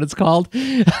diamond? Is that what it's called?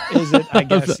 Is it? I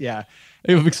guess, yeah.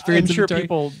 I'm sure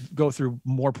people go through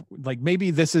more. Like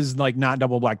maybe this is like not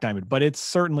double black diamond, but it's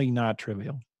certainly not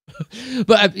trivial.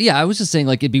 But yeah, I was just saying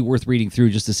like it'd be worth reading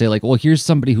through just to say like, well, here's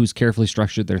somebody who's carefully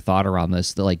structured their thought around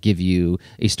this to like give you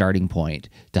a starting point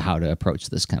to how to approach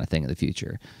this kind of thing in the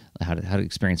future, how to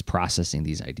experience processing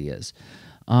these ideas.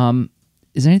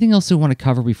 Is there anything else we want to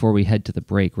cover before we head to the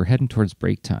break? We're heading towards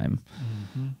break time.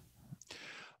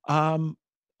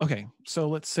 Okay, so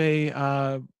let's say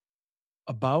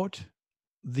about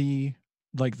the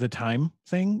time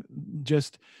thing.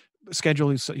 Just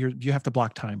schedule. So you have to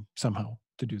block time somehow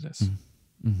to do this.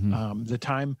 Mm-hmm. The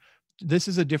time. This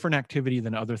is a different activity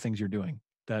than other things you're doing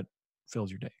that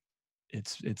fills your day.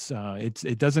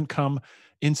 It doesn't come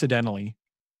incidentally,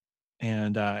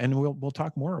 and we'll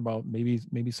talk more about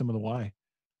maybe some of the why.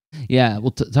 Yeah,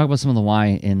 we'll talk about some of the why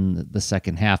in the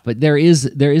second half, but there is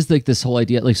like this whole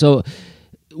idea, like, so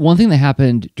one thing that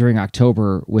happened during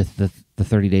October with the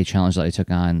 30-day challenge that I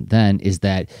took on then is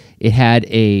that it had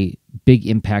a big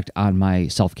impact on my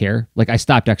self-care. Like I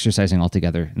stopped exercising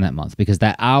altogether in that month because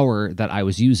that hour that I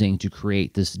was using to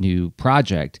create this new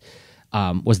project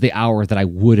was the hour that I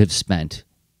would have spent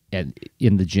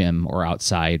in the gym or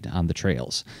outside on the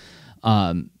trails,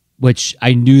 which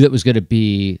I knew that was going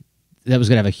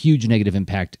to have a huge negative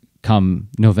impact come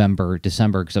November,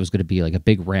 December, because I was going to be like a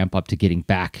big ramp up to getting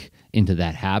back into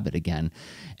that habit again.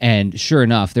 And sure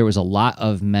enough, there was a lot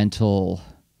of mental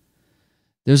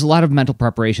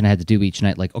preparation I had to do each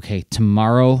night. Like, okay,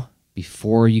 tomorrow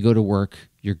before you go to work,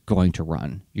 you're going to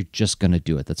run. You're just going to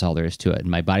do it. That's all there is to it. And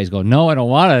my body's going, no, I don't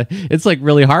want to. It's like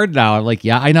really hard now. I'm like,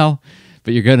 yeah, I know,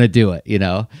 but you're going to do it, you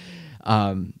know?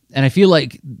 And I feel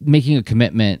like making a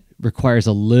commitment requires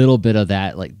a little bit of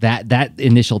that, like that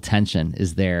initial tension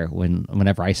is there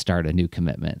whenever I start a new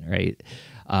commitment, right?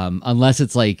 Unless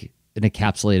it's like an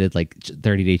encapsulated like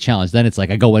 30-day challenge, then it's like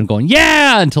I go in going,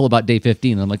 yeah, until about day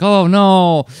 15. And I'm like, oh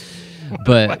no.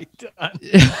 But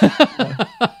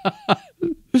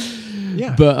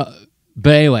yeah. But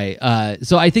anyway,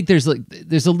 so I think there's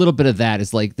a little bit of that.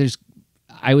 Is like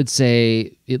I would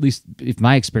say, at least if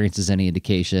my experience is any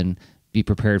indication, be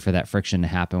prepared for that friction to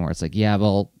happen where it's like, yeah,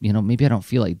 well, you know, maybe I don't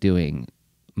feel like doing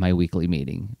my weekly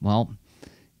meeting. Well,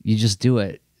 you just do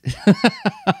it.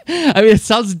 I mean, it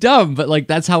sounds dumb, but like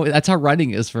that's how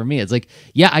running is for me. It's like,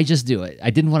 yeah, I just do it. I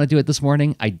didn't want to do it this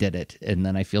morning. I did it. And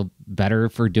then I feel better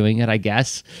for doing it, I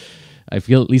guess. I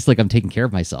feel at least like I'm taking care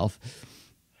of myself.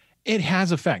 It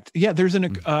has effect. Yeah, there's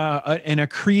an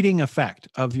accreting effect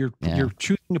of you're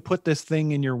choosing to put this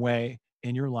thing in your way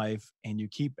in your life, and you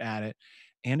keep at it,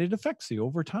 and it affects you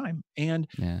over time. And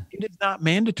it is not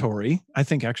mandatory. I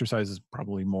think exercise is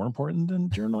probably more important than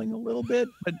journaling a little bit,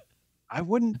 but I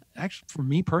wouldn't actually. For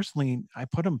me personally, I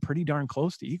put them pretty darn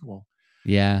close to equal.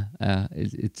 Yeah,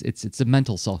 it's a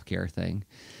mental self-care thing.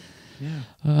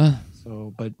 Yeah.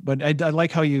 But I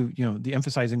like how you the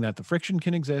emphasizing that the friction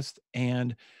can exist,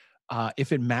 and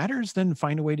if it matters, then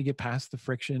find a way to get past the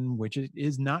friction, which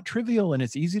is not trivial, and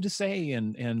it's easy to say.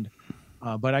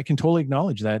 But I can totally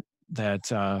acknowledge that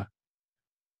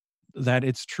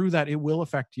it's true that it will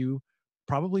affect you,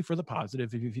 probably for the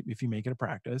positive if you make it a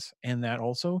practice, and that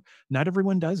also not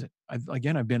everyone does it. I've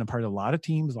been a part of a lot of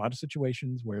teams, a lot of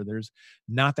situations where there's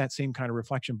not that same kind of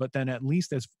reflection, but then at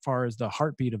least as far as the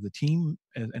heartbeat of the team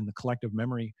and the collective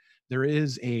memory, there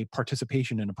is a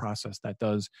participation in a process that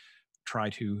does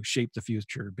try to shape the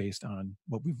future based on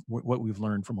what we've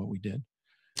learned from what we did.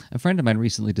 A friend of mine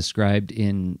recently described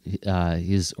in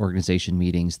his organization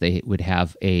meetings, they would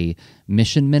have a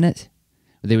mission minute.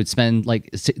 They would spend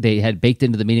they had baked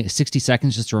into the meeting 60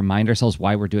 seconds just to remind ourselves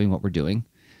why we're doing what we're doing,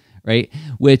 right?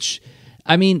 Which,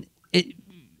 I mean,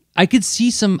 I could see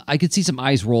some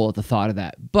eyes roll at the thought of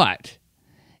that, but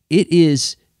it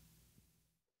is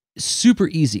super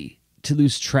easy to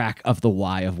lose track of the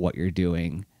why of what you're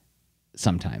doing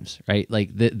sometimes, right?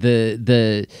 Like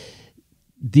the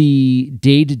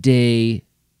day-to-day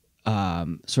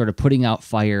sort of putting out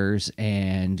fires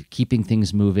and keeping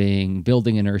things moving,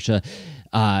 building inertia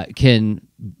can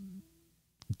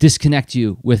disconnect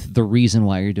you with the reason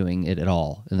why you're doing it at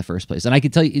all in the first place. And I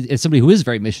can tell you, as somebody who is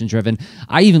very mission driven,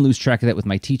 I even lose track of that with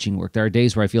my teaching work. There are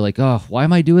days where I feel like, oh, why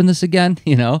am I doing this again?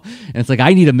 And it's like,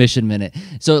 I need a mission minute.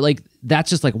 So like, that's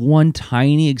just like one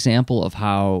tiny example of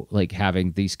how like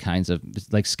having these kinds of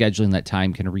like scheduling that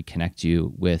time can reconnect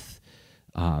you with,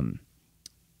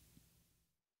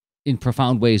 in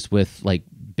profound ways with like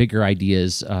bigger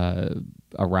ideas,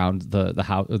 around the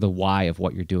how or the why of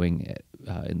what you're doing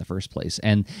in the first place.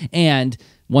 And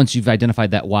once you've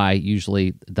identified that why,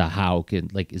 usually the how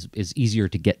is easier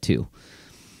to get to.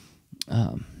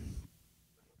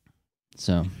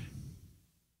 So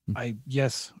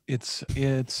yes, it's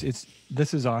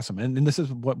this is awesome. And this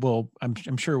is what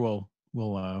I'm sure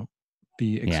we'll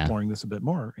be exploring this a bit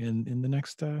more in the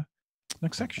next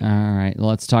section. All right. Well,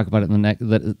 let's talk about it in the next.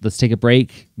 Let's take a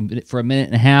break for a minute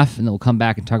and a half, and then we'll come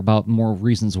back and talk about more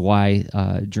reasons why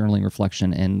journaling,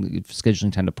 reflection, and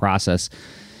scheduling time to process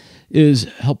is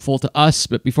helpful to us.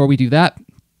 But before we do that,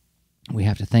 we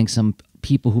have to thank some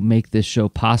people who make this show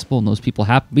possible, and those people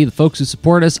happen to be the folks who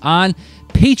support us on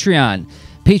Patreon.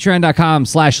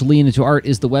 Patreon.com/lean into art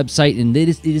is the website, and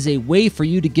it is a way for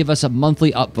you to give us a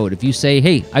monthly upvote. If you say,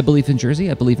 hey, I believe in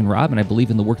Jerzy, I believe in Rob, and I believe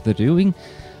in the work they're doing,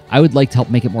 I would like to help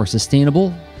make it more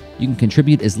sustainable. You can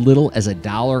contribute as little as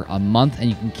 $1 a month, and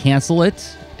you can cancel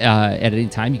it at any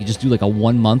time. You can just do like a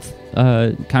 1 month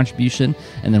contribution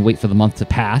and then wait for the month to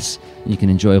pass. You can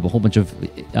enjoy a whole bunch of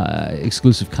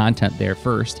exclusive content there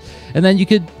first, and then you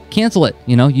could cancel it.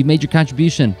 You made your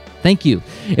contribution. Thank you.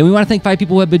 And we want to thank 5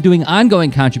 people who have been doing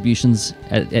ongoing contributions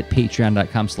at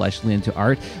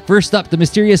patreon.com/leanintoart. First up, the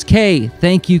mysterious K.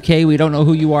 Thank you, K. We don't know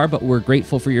who you are, but we're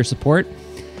grateful for your support.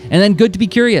 And then Good to Be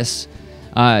Curious.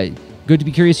 Good to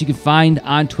Be Curious you can find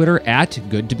on Twitter at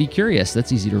Good to Be Curious.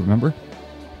 That's easy to remember.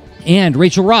 And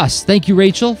Rachel Ross. Thank you,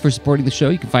 Rachel, for supporting the show.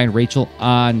 You can find Rachel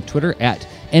on Twitter at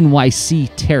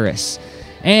NYC Terrace.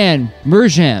 And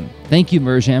Merjam. Thank you,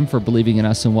 Merjam, for believing in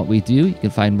us and what we do. You can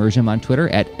find Merjam on Twitter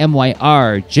at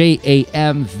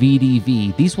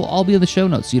MYRJAMVDV. These will all be in the show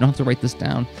notes, so you don't have to write this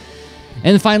down.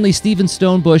 And finally, Stephen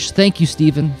Stonebush. Thank you,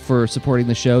 Stephen, for supporting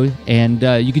the show. And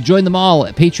you can join them all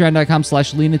at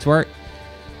patreon.com/leanintoart,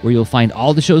 where you'll find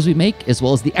all the shows we make, as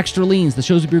well as the extra leans, the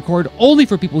shows we record only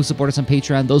for people who support us on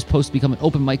Patreon. Those posts become an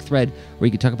open mic thread where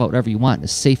you can talk about whatever you want in a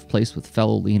safe place with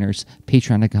fellow leaners.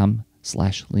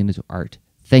 Patreon.com/leanintoart.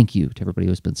 Thank you to everybody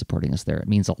who's been supporting us there. It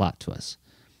means a lot to us.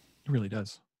 It really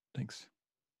does. Thanks.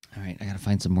 All right, I got to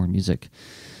find some more music.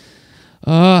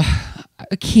 I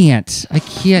can't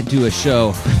do a show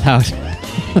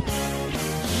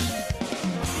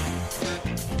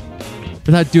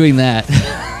without doing that.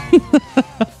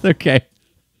 Okay.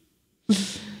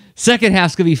 Second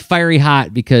half's gonna be fiery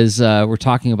hot because we're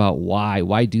talking about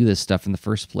why do this stuff in the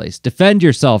first place. Defend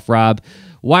yourself, Rob.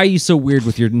 Why are you so weird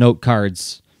with your note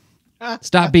cards?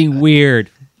 Stop being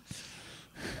weird.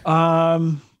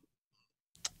 Well,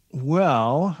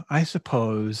 I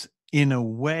suppose in a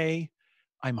way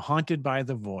I'm haunted by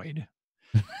the void.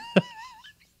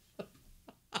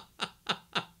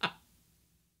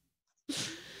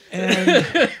 And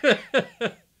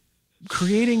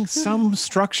creating some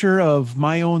structure of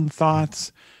my own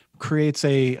thoughts creates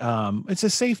it's a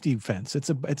safety fence.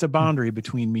 It's a boundary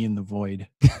between me and the void,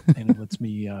 and it lets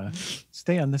me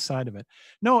stay on this side of it.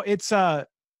 No, it's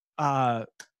let's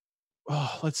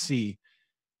see.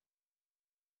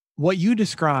 What you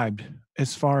described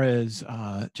as far as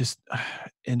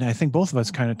and I think both of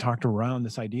us kind of talked around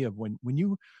this idea of when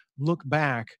you look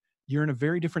back, you're in a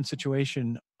very different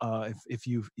situation if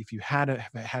you had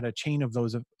a chain of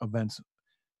those events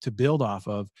to build off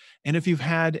of, and if you've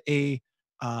had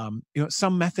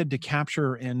some method to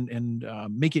capture and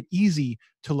make it easy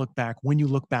to look back when you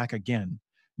look back again.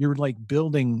 You're like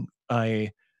building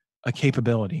a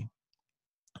capability,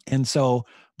 and so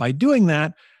by doing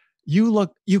that,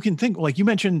 you can think, like you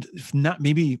mentioned, not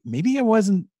maybe I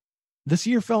wasn't, this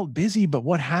year felt busy, but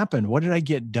what happened? What did I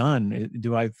get done?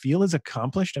 Do I feel as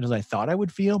accomplished as I thought I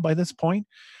would feel by this point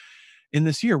in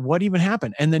this year? What even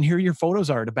happened? And then here your photos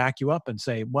are to back you up and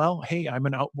say, well, hey, I'm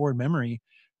an outboard memory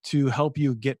to help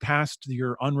you get past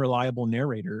your unreliable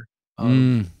narrator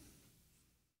of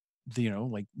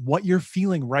like what you're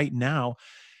feeling right now.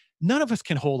 None of us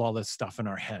can hold all this stuff in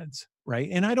our heads, right?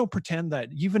 And I don't pretend that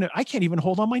I can't even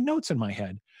hold all my notes in my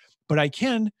head, but I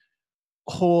can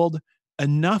hold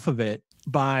enough of it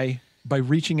by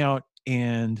reaching out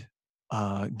and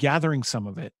gathering some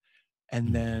of it,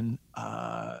 and then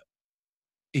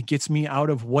it gets me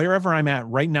out of wherever I'm at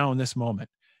right now in this moment.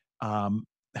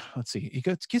 Let's see, it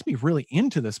gets me really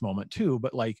into this moment too,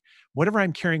 but like whatever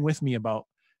I'm carrying with me about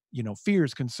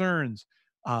fears, concerns,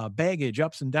 baggage,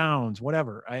 ups and downs,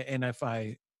 whatever. And if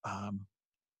I,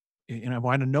 and I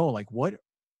want to know, like, where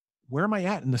am I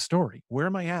at in the story? Where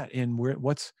am I at in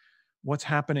what's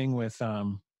happening with,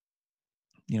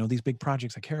 these big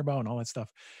projects I care about and all that stuff.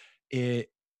 It,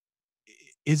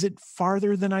 is it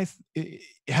farther than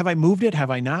have I moved it? Have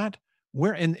I not?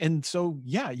 Where, and so,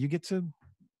 yeah, you get to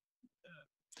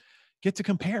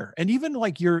compare. And even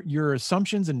like your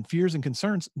assumptions and fears and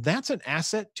concerns, that's an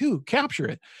asset too. Capture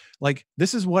it. Like,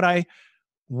 this is what I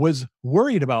was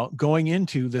worried about going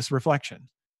into this reflection.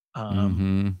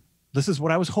 This is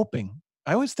what I was hoping.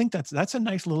 I always think that's a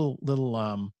nice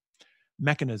little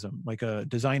mechanism, like a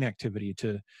design activity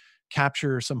to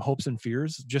capture some hopes and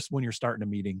fears just when you're starting a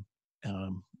meeting.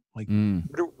 Like,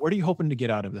 what are you hoping to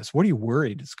get out of this? What are you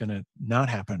worried is going to not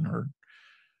happen? Or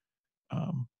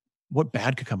what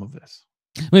bad could come of this?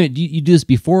 Wait, do you do this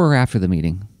before or after the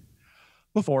meeting?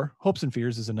 Before. Hopes and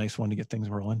fears is a nice one to get things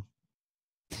rolling.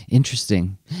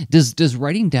 Interesting. Does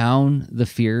writing down the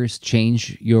fears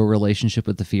change your relationship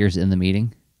with the fears in the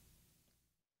meeting?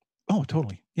 Oh,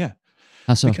 totally. Yeah.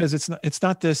 How so? Because it's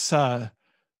not this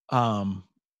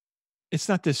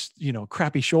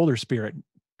crappy shoulder spirit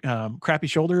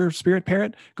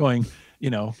parrot going,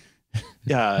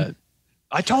 I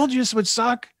told you this would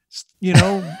suck,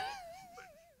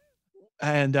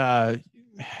 and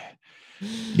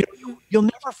you'll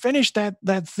never finish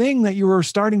that thing that you were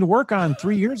starting to work on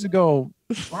 3 years ago.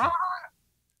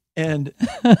 And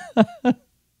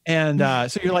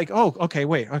so you're like, oh, okay,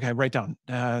 wait, okay, write down.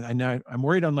 I know I'm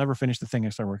worried I'll never finish the thing I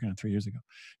started working on 3 years ago.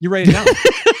 You write it down.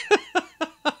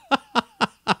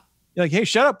 You're like, hey,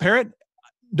 shut up, parrot.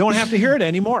 Don't have to hear it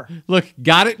anymore. Look,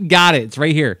 got it. It's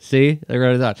right here. See, I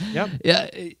wrote it down. Yep. Yeah.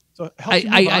 So it helps you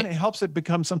move on. It helps it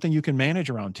become something you can manage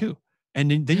around too.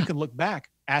 And then you can look back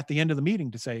at the end of the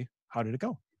meeting to say, how did it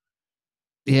go?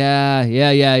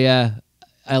 Yeah.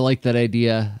 I like that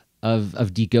idea of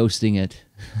deghosting it.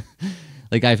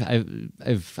 Like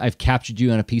I've captured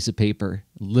you on a piece of paper,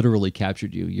 literally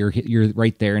captured you. You're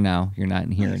right there now. You're not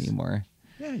in here anymore.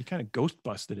 Yeah, you kind of ghost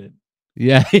busted it.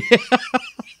 Yeah.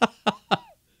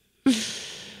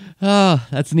 Oh,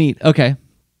 that's neat. Okay.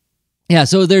 Yeah,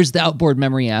 so there's the outboard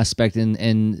memory aspect,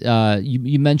 and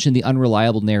you mentioned the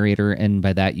unreliable narrator, and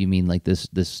by that you mean like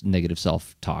this negative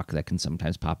self-talk that can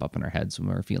sometimes pop up in our heads when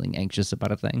we're feeling anxious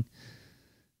about a thing.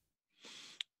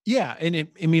 Yeah, and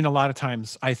a lot of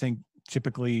times I think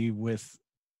typically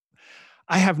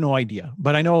I have no idea,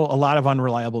 but I know a lot of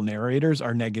unreliable narrators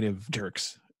are negative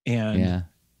jerks,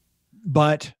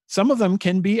 but some of them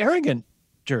can be arrogant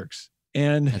jerks,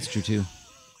 and that's true too.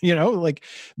 Like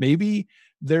maybe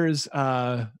there's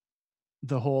the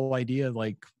whole idea,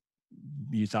 like,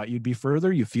 you thought you'd be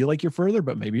further, you feel like you're further,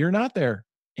 but maybe you're not there.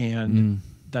 And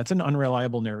that's an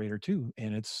unreliable narrator too.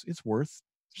 And it's worth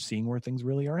seeing where things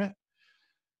really are at.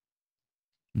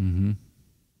 Mm-hmm.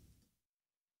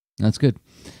 That's good.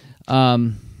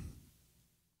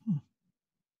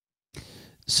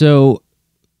 So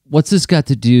what's this got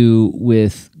to do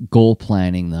with goal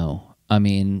planning though? I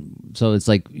mean, so it's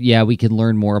like, yeah, we can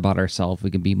learn more about ourselves.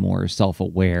 We can be more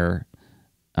self-aware.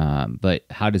 But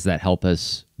how does that help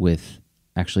us with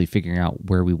actually figuring out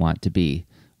where we want to be,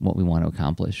 what we want to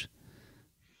accomplish?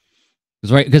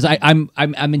 Because I'm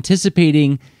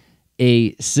anticipating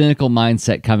a cynical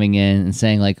mindset coming in and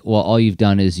saying like, well, all you've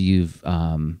done is you've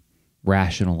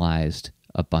rationalized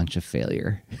a bunch of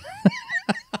failure.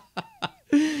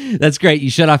 That's great. You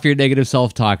shut off your negative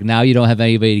self-talk. Now you don't have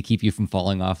anybody to keep you from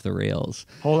falling off the rails.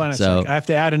 Hold on a sec. I have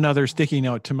to add another sticky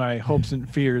note to my hopes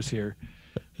and fears here.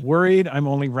 Worried, I'm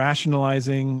only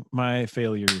rationalizing my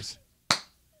failures.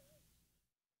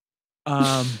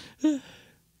 You'll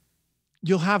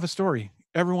have a story.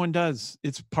 Everyone does.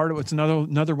 It's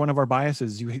another one of our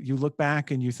biases. You look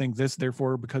back and you think this,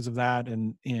 therefore, because of that,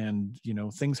 and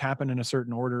things happen in a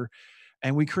certain order,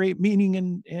 and we create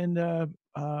meaning and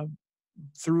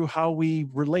through how we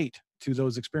relate to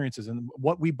those experiences and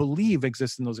what we believe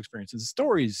exists in those experiences.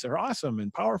 Stories are awesome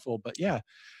and powerful, but yeah,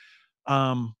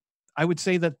 I would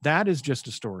say that is just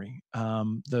a story.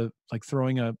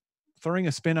 Throwing a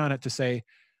spin on it to say,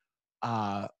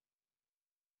 that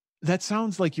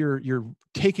sounds like you're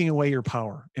taking away your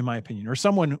power, in my opinion, or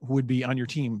someone who would be on your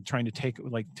team trying to take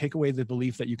away the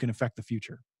belief that you can affect the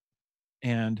future.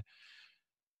 And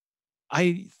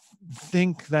I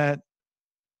think that's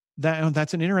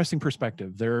an interesting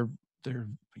perspective. Let's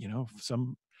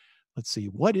see,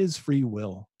 what is free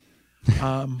will?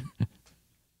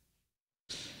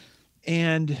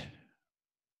 And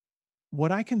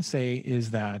what I can say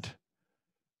is that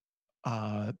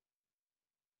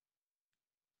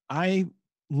I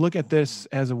look at this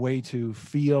as a way to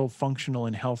feel functional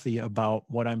and healthy about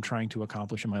what I'm trying to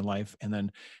accomplish in my life. And then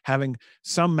having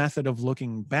some method of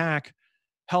looking back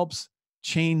helps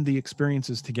chain the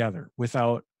experiences together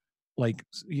without, like,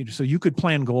 so you could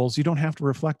plan goals. You don't have to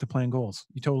reflect to plan goals.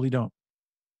 You totally don't.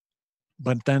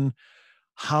 But then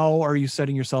how are you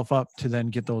setting yourself up to then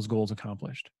get those goals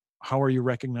accomplished? How are you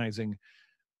recognizing,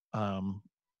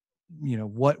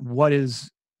 what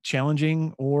is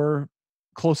challenging or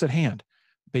close at hand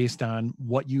based on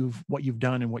what you've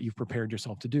done and what you've prepared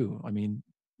yourself to do? I mean,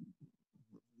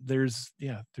 there's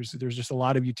just a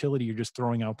lot of utility you're just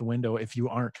throwing out the window if you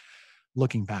aren't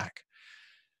looking back,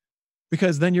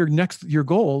 because then your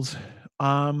goals,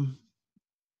 I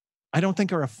don't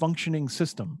think are a functioning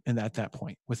system. And at that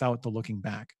point, without the looking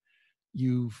back,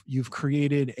 you've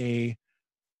created a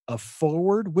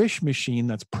forward wish machine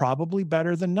that's probably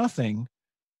better than nothing,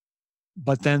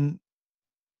 but then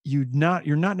you're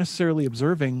not necessarily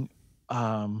observing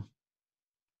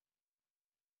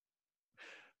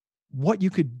what you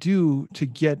could do to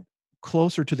get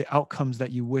closer to the outcomes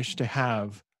that you wish to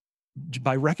have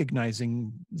by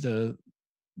recognizing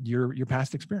your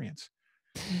past experience.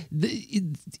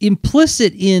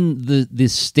 Implicit in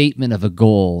this statement of a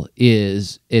goal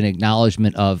is an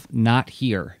acknowledgement of not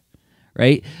here,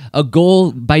 right? A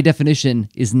goal by definition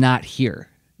is not here.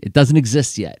 It doesn't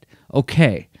exist yet.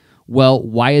 Okay, well,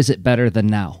 why is it better than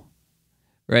now?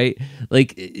 Right?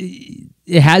 Like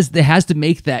it has to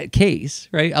make that case,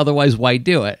 right? Otherwise, why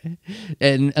do it?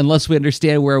 And unless we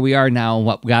understand where we are now and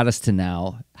what got us to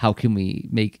now, how can we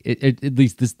make it? At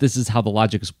least this is how the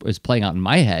logic is playing out in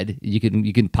my head. You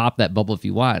can pop that bubble if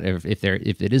you want, if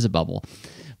it is a bubble,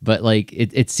 but like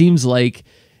it seems like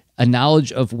a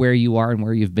knowledge of where you are and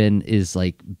where you've been is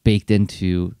like baked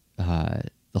into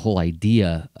the whole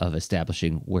idea of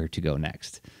establishing where to go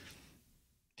next.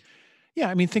 Yeah,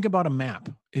 I mean, think about a map.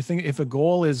 If a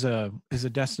goal is a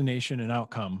destination and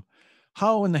outcome,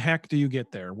 how in the heck do you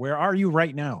get there? Where are you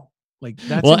right now? Like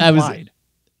that's implied.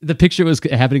 The picture was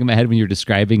happening in my head when you were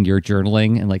describing your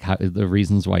journaling and like how the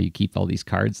reasons why you keep all these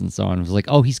cards and so on. It was like,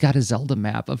 oh, he's got a Zelda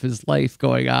map of his life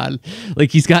going on.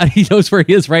 Like he knows where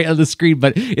he is right on the screen,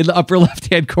 but in the upper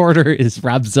left-hand corner is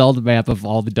Rob's Zelda map of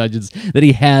all the dungeons that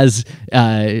he has,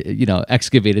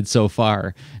 excavated so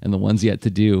far and the ones yet to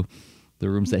do. The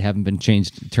rooms that haven't been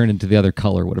changed, turned into the other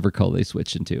color, whatever color they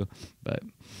switch into. But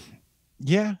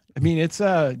yeah, I mean, it's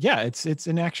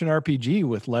an action RPG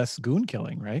with less goon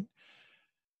killing, right?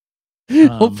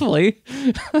 Hopefully.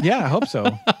 Yeah, I hope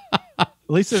so. At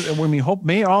least when we hope,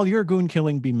 may all your goon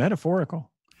killing be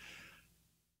metaphorical.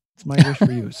 It's my wish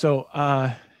for you. So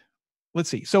let's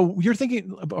see. So you're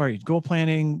thinking, all right, goal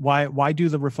planning. Why do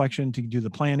the reflection to do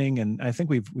the planning? And I think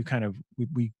we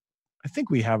I think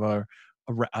we have a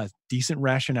decent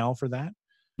rationale for that.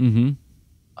 Mm-hmm.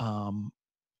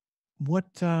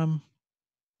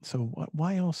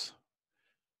 Why else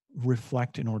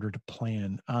reflect in order to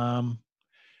plan?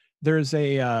 There's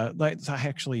I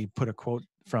actually put a quote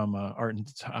from Art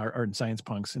and Science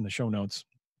Punks in the show notes.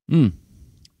 In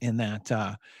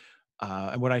that,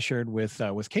 what I shared with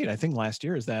Kate, I think last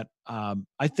year, is that I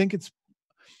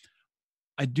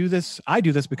do this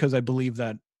because I believe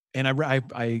that. And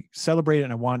I celebrate it,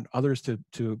 and I want others to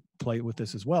play with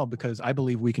this as well, because I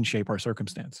believe we can shape our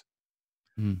circumstance.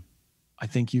 I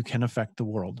think you can affect the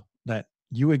world, that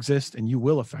you exist and you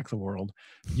will affect the world.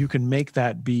 You can make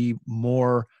that be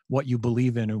more what you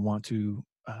believe in and want to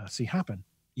see happen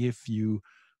if you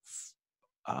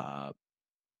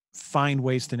find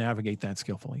ways to navigate that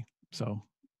skillfully. So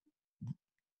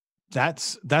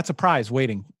that's a prize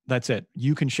waiting. That's it.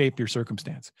 You can shape your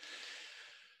circumstance.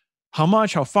 How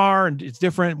much, how far, and it's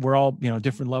different. We're all,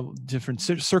 different level, different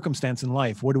circumstance in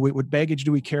life. What baggage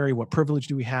do we carry? What privilege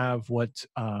do we have? What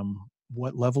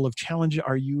level of challenge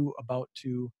are you about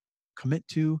to commit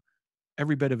to?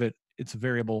 Every bit of it, it's a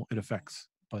variable. It affects.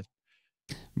 But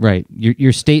right,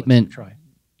 your statement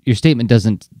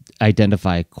doesn't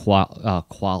identify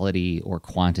quality or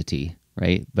quantity,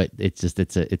 right? But it's a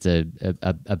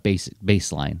basic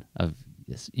baseline of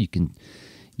this.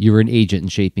 You're an agent in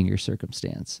shaping your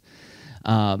circumstance.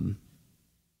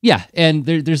 Yeah, and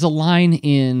there's a line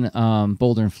in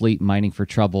Boulder and Fleet, Mining for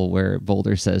Trouble, where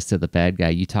Boulder says to the bad guy,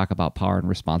 you talk about power and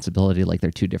responsibility like they're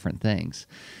two different things.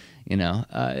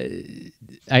 I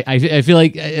feel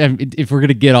like if we're going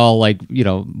to get all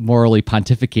morally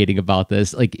pontificating about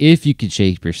this, like if you can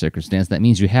shape your circumstance, that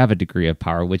means you have a degree of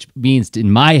power, which means, in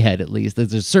my head at least,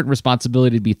 that there's a certain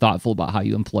responsibility to be thoughtful about how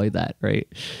you employ that, right?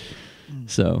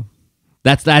 So...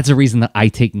 That's a reason that I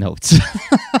take notes.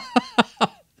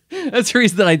 That's the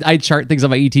reason that I chart things on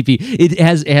my ETP. It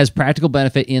has practical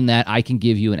benefit in that I can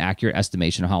give you an accurate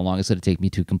estimation of how long it's going to take me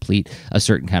to complete a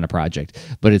certain kind of project.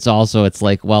 But it's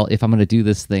like, well, if I'm going to do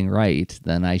this thing right,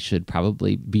 then I should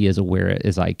probably be as aware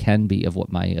as I can be of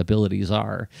what my abilities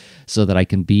are, so that I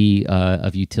can be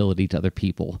of utility to other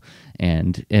people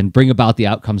and bring about the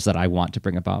outcomes that I want to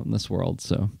bring about in this world.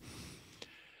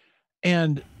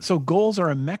 And so goals are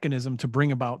a mechanism to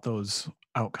bring about those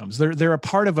outcomes. They're a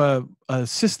part of a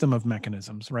system of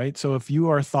mechanisms, right? So if you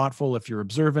are thoughtful, if you're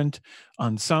observant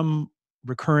on some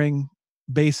recurring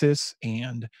basis,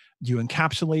 and you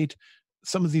encapsulate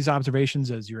some of these observations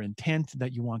as your intent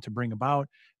that you want to bring about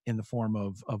in the form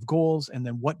of goals, and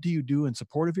then what do you do in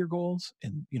support of your goals,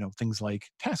 and things like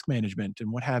task management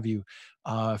and what have you,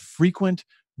 frequent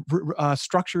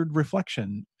structured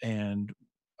reflection, and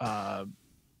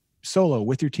solo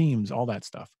with your teams, all that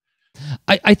stuff.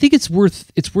 I think it's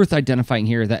worth identifying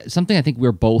here that something I think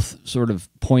we're both sort of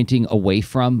pointing away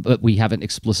from, but we haven't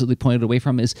explicitly pointed away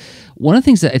from, is one of the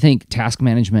things that I think task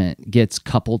management gets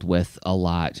coupled with a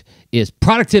lot is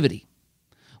productivity.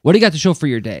 What do you got to show for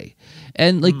your day?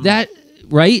 And like that,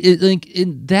 right? Like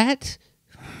in that,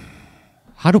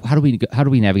 how do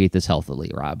we navigate this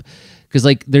healthily, Rob? Because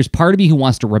like there's part of me who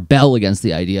wants to rebel against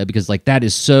the idea, because like that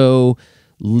is so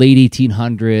late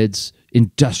 1800s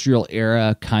industrial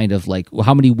era kind of like, well,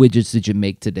 how many widgets did you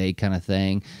make today kind of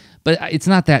thing. But it's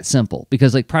not that simple,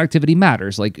 because like productivity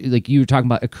matters. Like you were talking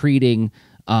about accreting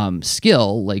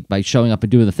skill, like by showing up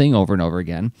and doing the thing over and over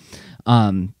again.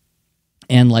 And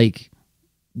like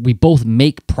we both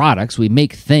make products, we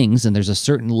make things, and there's a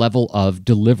certain level of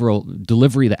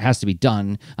delivery that has to be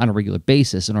done on a regular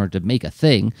basis in order to make a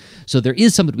thing. So there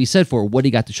is something to be said for what do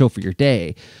you got to show for your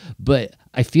day. But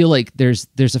I feel like there's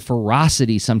a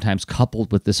ferocity sometimes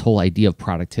coupled with this whole idea of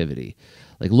productivity.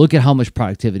 Like, look at how much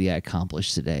productivity I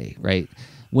accomplished today, right?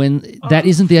 When that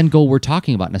isn't the end goal we're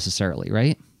talking about necessarily,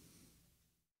 right?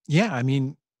 Yeah, I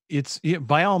mean,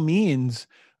 by all means,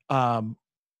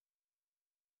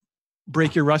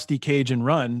 break your rusty cage and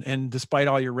run. And despite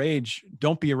all your rage,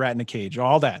 don't be a rat in a cage.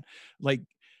 All that, like,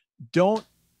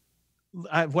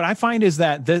 what I find is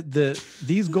that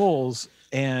these goals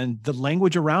and the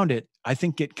language around it, I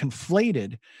think, get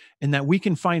conflated, and that we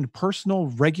can find personal,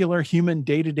 regular human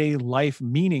day-to-day life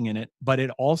meaning in it, but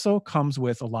it also comes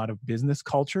with a lot of business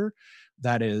culture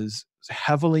that is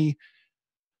heavily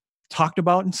talked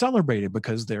about and celebrated,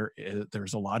 because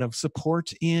there's a lot of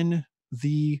support in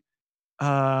the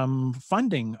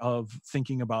funding of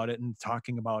thinking about it and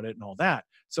talking about it and all that.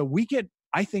 So we get,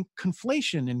 I think,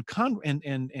 conflation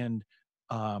and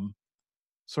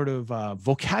sort of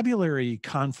vocabulary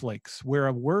conflicts, where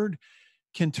a word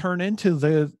can turn into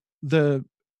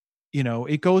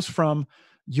it goes from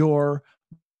your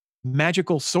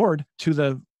magical sword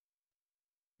to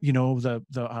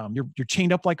you're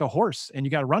chained up like a horse, and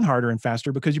you got to run harder and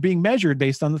faster because you're being measured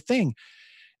based on the thing,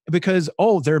 because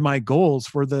they're my goals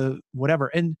for the whatever.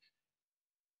 And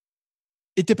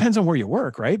it depends on where you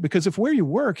work, right? Because if where you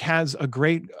work has a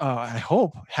great I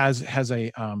hope has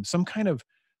a some kind of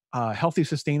healthy,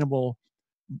 sustainable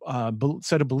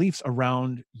set of beliefs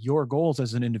around your goals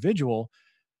as an individual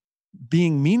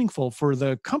being meaningful for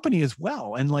the company as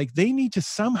well, and like they need to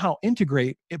somehow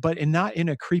integrate it, but not in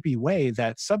a creepy way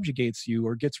that subjugates you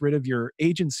or gets rid of your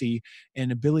agency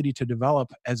and ability to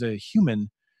develop as a human,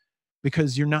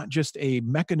 because you're not just a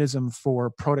mechanism for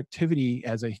productivity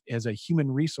as a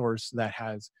human resource that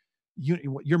has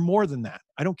you're more than that.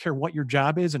 I don't care what your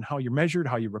job is and how you're measured,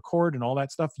 how you record and all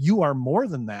that stuff. You are more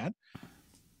than that.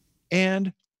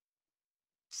 And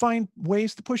find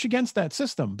ways to push against that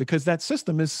system, because that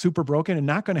system is super broken and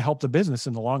not going to help the business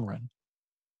in the long run.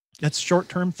 That's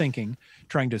short-term thinking,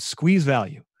 trying to squeeze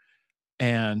value.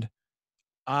 And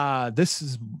this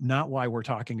is not why we're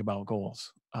talking about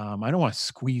goals. I don't want to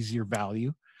squeeze your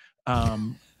value.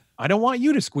 I don't want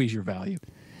you to squeeze your value.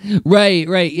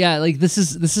 Right. Yeah. Like this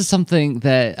is something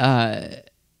that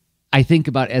I think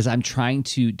about as I'm trying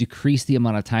to decrease the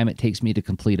amount of time it takes me to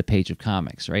complete a page of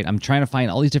comics, right? I'm trying to find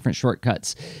all these different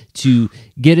shortcuts to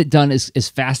get it done as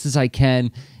fast as I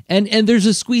can. And there's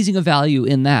a squeezing of value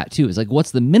in that too. It's like,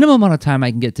 what's the minimum amount of time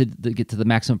I can get to the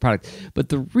maximum product? But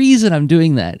the reason I'm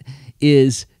doing that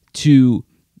is to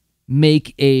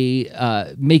make the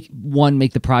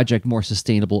project more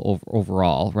sustainable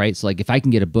overall, right? So like if I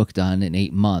can get a book done in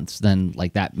 8 months, then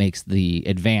like that makes the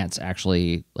advance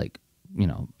actually like,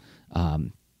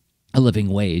 a living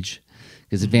wage,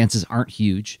 because advances aren't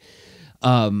huge.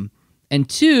 And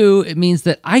two, it means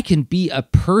that I can be a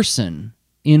person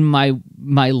in my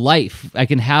life. I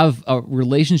can have a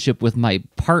relationship with my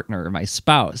partner, my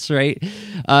spouse, right?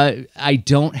 I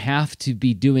don't have to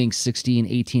be doing 16,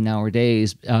 18-hour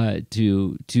days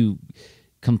to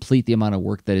complete the amount of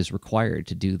work that is required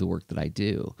to do the work that I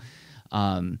do.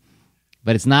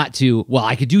 But it's not well,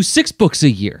 I could do 6 books a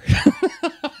year.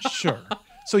 Sure.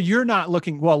 So you're not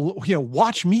looking, well,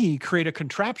 watch me create a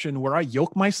contraption where I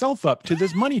yoke myself up to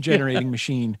this money generating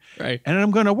machine. Right. And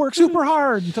I'm going to work super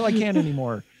hard until I can't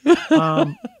anymore.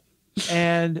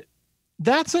 And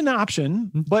that's an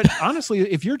option. But honestly,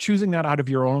 if you're choosing that out of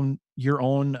your own, I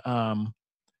don't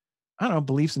know,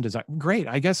 beliefs and desire, great.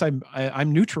 I guess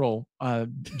I'm neutral,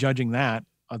 judging that,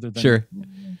 other than Sure.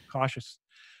 cautious.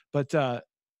 But,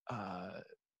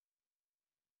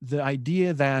 the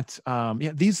idea that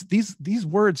these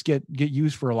words get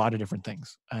used for a lot of different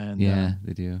things, and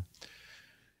they do.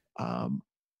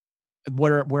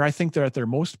 Where I think they're at their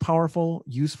most powerful,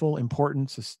 useful,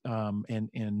 important,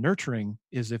 and nurturing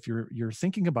is if you're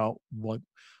thinking about what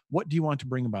do you want to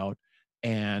bring about,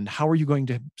 and how are you going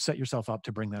to set yourself up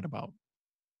to bring that about.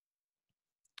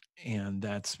 And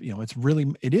that's,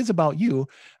 it is about you.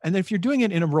 And if you're doing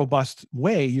it in a robust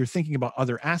way, you're thinking about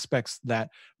other aspects that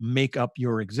make up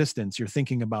your existence. You're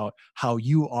thinking about how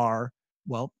you are,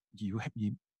 well, you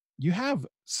have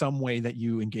some way that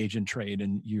you engage in trade,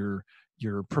 and your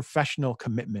professional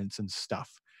commitments and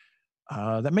stuff.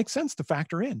 That makes sense to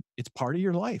factor in. It's part of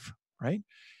your life, right?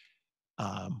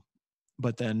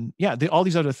 But then, all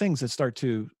these other things that start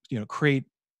to, create,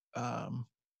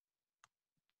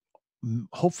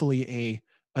 hopefully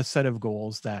a set of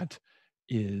goals that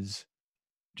is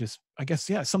just, I guess,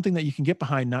 something that you can get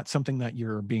behind, not something that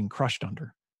you're being crushed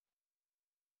under.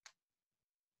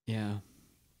 Yeah.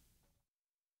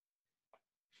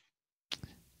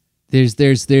 There's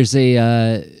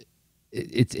a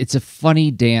it's a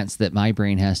funny dance that my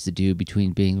brain has to do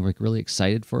between being like really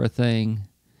excited for a thing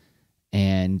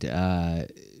and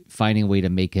finding a way to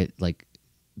make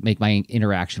my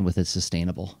interaction with it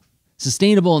sustainable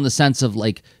in the sense of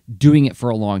like doing it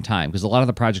for a long time. Because a lot of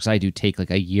the projects I do take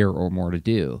like a year or more to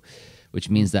do, which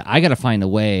means that I got to find a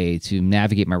way to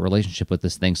navigate my relationship with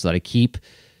this thing so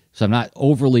I'm not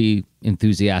overly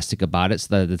enthusiastic about it,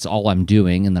 so that it's all I'm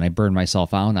doing, and then I burn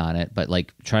myself out on it. But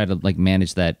like try to like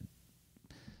manage that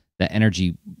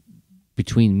energy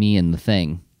between me and the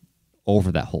thing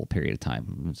over that whole period of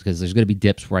time, because there's going to be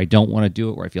dips where I don't want to do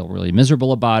it, where I feel really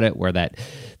miserable about it, where that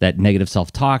negative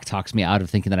self-talk talks me out of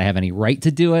thinking that I have any right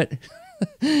to do it.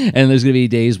 And there's going to be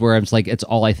days where I'm just like, it's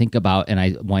all I think about, and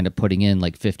I wind up putting in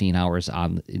like 15 hours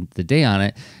on the day on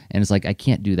it, and it's like I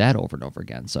can't do that over and over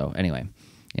again. So anyway,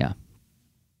 yeah.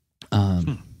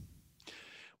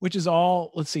 Which is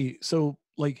all, let's see, so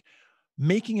like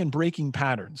making and breaking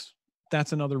patterns,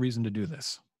 that's another reason to do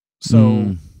this.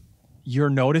 So you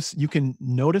can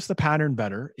notice the pattern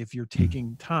better if you're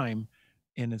taking time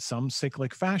in some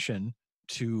cyclic fashion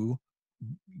to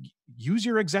use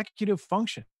your executive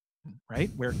function,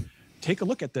 right? Where take a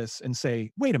look at this and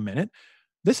say, wait a minute,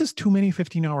 this is too many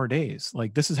 15-hour days.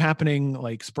 Like this is happening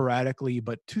like sporadically,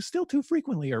 but still too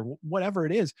frequently, or whatever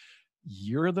it is.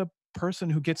 You're the person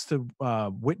who gets to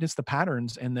witness the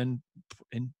patterns and then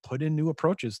put in new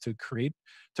approaches to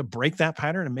break that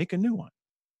pattern and make a new one.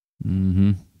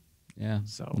 Mm-hmm. Yeah.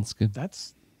 So that's good.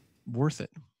 That's worth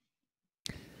it.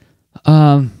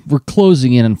 We're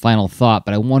closing in on final thought,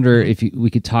 but I wonder if we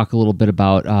could talk a little bit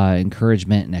about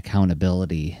encouragement and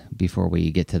accountability before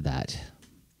we get to that.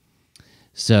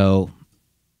 So,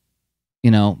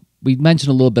 we mentioned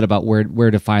a little bit about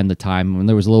where to find the time, and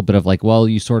there was a little bit of like, well,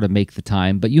 you sort of make the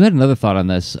time, but you had another thought on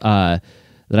this that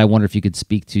I wonder if you could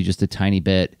speak to just a tiny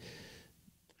bit.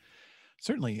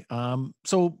 Certainly.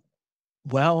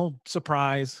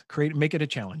 Surprise, make it a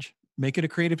challenge. Make it a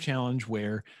creative challenge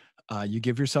where you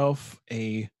give yourself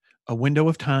a window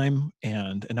of time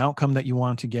and an outcome that you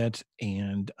want to get,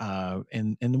 and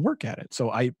work at it.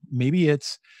 So maybe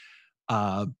it's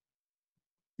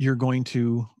you're going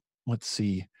to, let's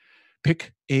see,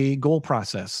 pick a goal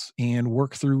process and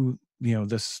work through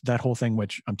that whole thing,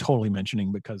 which I'm totally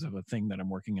mentioning because of a thing that I'm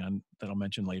working on that I'll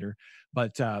mention later.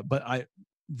 But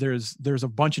there's a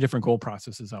bunch of different goal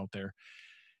processes out there.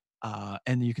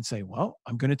 And you can say, well,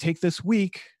 I'm going to take this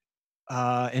week,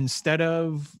 instead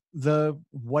of the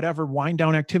whatever wind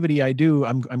down activity I do,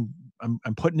 I'm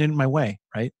putting it in my way,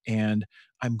 right? And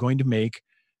I'm going to make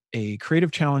a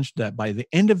creative challenge that by the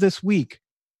end of this week,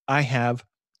 I have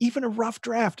even a rough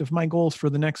draft of my goals for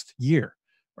the next year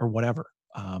or whatever,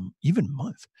 even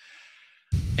month.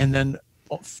 And then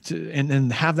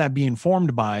have that be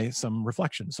informed by some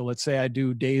reflection. So let's say I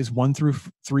do days 1 through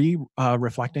 3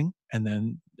 reflecting, and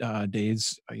then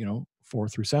days 4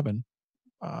 through 7,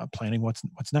 planning what's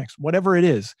next, whatever it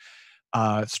is.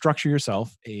 Structure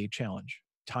yourself a challenge,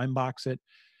 time box it,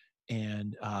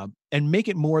 and make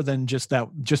it more than just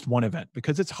one event,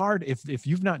 because it's hard if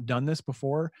you've not done this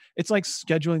before. It's like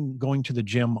scheduling going to the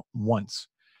gym once.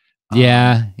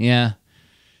 Yeah.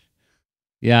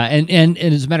 And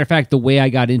as a matter of fact, the way I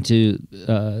got into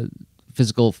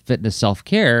physical fitness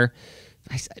self-care,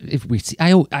 I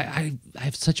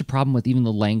have such a problem with even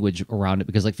the language around it,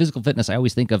 because like physical fitness, I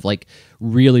always think of like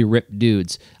really ripped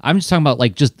dudes. I'm just talking about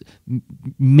like just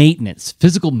maintenance,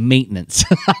 physical maintenance.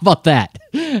 How about that?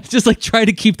 Just like trying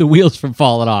to keep the wheels from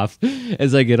falling off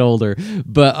as I get older.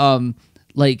 But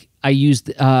like I used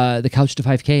the Couch to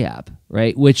 5K app,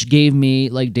 right? Which gave me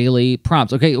like daily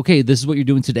prompts. Okay, this is what you're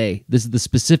doing today. This is the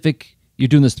specific, you're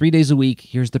doing this 3 days a week.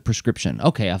 Here's the prescription.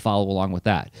 Okay, I'll follow along with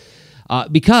that.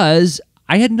 Because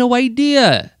I had no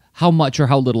idea how much or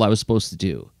how little I was supposed to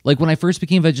do. Like when I first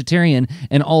became vegetarian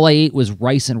and all I ate was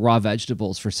rice and raw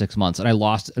vegetables for 6 months, and I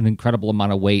lost an incredible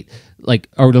amount of weight,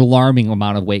 or an alarming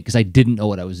amount of weight, because I didn't know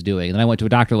what I was doing. And then I went to a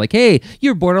doctor like, hey,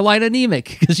 you're borderline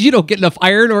anemic because you don't get enough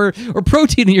iron or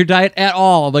protein in your diet at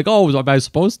all. I'm like, oh, am I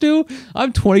supposed to?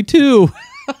 I'm 22.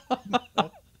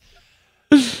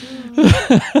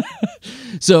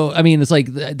 So, I mean, it's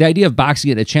like the idea of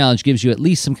boxing it a challenge gives you at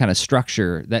least some kind of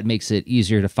structure that makes it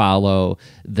easier to follow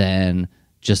than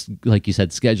just, like you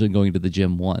said, scheduling going to the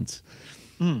gym once.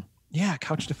 Yeah,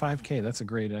 Couch to 5K. That's a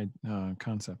great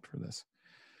concept for this.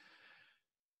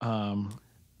 And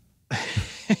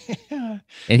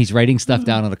he's writing stuff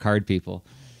down on a card, people.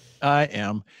 I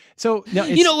am. So now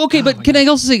but can I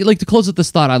also say, like, to close with this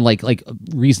thought on like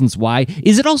reasons why,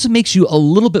 is it also makes you a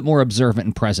little bit more observant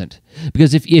and present,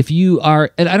 because if you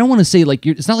are, and I don't want to say like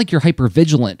it's not like you're hyper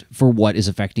vigilant for what is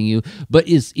affecting you, but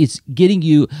it's getting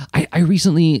you. I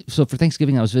recently, so for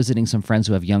Thanksgiving, I was visiting some friends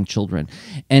who have young children,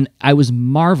 and I was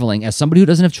marveling, as somebody who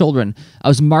doesn't have children, I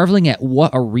was marveling at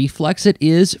what a reflex it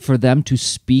is for them to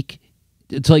speak,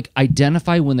 to like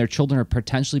identify when their children are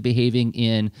potentially behaving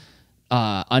in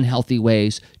unhealthy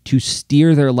ways, to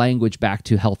steer their language back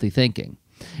to healthy thinking,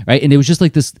 right? And it was just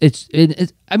like this.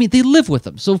 I mean, they live with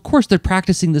them, so of course they're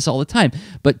practicing this all the time.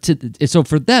 But so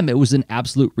for them, it was an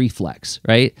absolute reflex,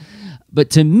 right? But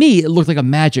to me, it looked like a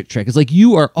magic trick. It's like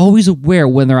you are always aware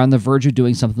when they're on the verge of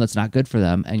doing something that's not good for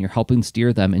them, and you're helping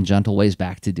steer them in gentle ways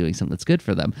back to doing something that's good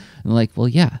for them. And they're like, well,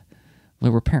 yeah.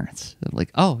 Well, we're parents. I'm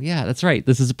like, oh yeah, that's right.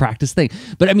 This is a practice thing.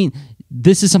 But I mean,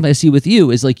 this is something I see with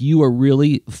you, is like you are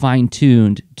really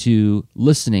fine-tuned to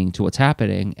listening to what's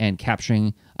happening and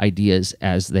capturing ideas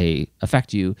as they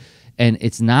affect you. And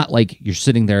it's not like you're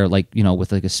sitting there like,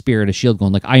 with like a spear and a shield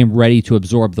going like, I am ready to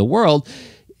absorb the world.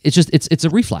 It's just, it's a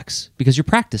reflex because you're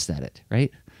practiced at it,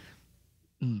 right?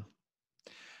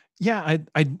 Yeah,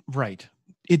 I right.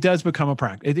 It does become a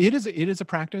practice. It is a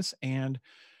practice. And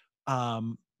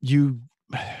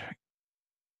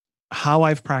how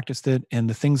I've practiced it and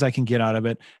the things I can get out of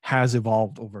it has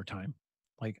evolved over time.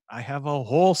 Like I have a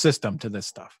whole system to this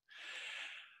stuff,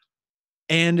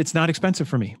 and it's not expensive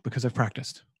for me because I've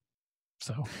practiced.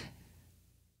 So,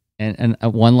 and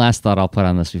one last thought I'll put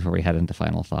on this before we head into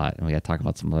final thought, and we got to talk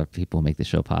about some other people who make the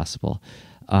show possible,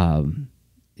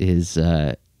 is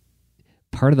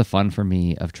part of the fun for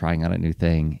me of trying out a new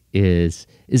thing is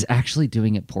actually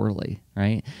doing it poorly,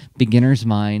 right? Beginner's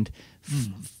mind,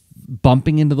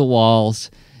 bumping into the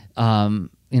walls.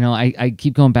 I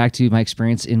keep going back to my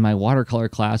experience in my watercolor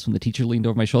class when the teacher leaned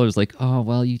over my shoulder, was like, oh,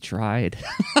 well, you tried.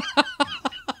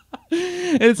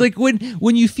 And it's like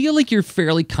when you feel like you're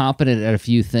fairly competent at a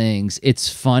few things, it's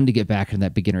fun to get back in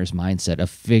that beginner's mindset of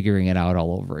figuring it out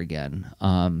all over again.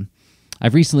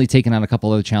 I've recently taken on a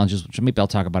couple other challenges, which maybe I'll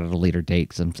talk about at a later date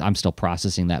because I'm still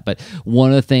processing that. But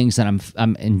one of the things that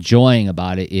I'm enjoying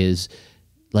about it is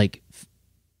like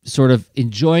sort of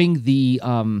enjoying the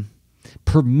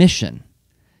permission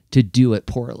to do it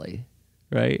poorly,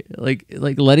 right? Like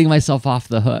letting myself off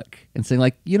the hook and saying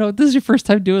like, this is your first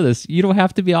time doing this. You don't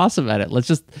have to be awesome at it. Let's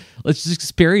just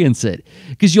experience it,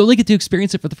 because you only get to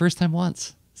experience it for the first time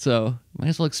once. So might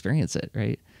as well experience it,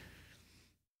 right?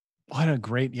 What a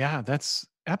great, yeah, that's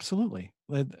absolutely.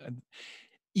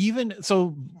 Even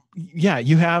so, yeah,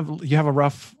 you have a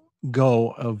rough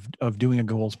go of doing a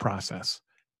goals process,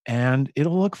 and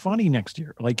it'll look funny next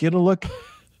year. Like it'll look,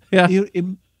 yeah.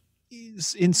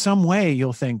 In some way,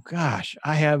 you'll think, gosh,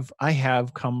 I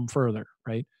have come further,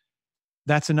 right?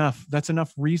 That's enough. That's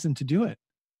enough reason to do it.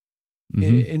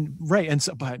 Mm-hmm. And right, and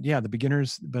so, but yeah, the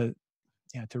beginners, but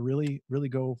yeah, to really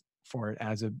go for it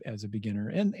as a beginner,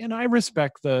 and I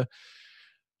respect the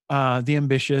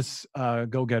ambitious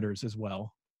go-getters as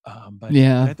well. But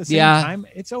at the same time,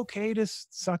 it's okay to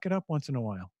suck it up once in a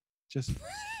while. Just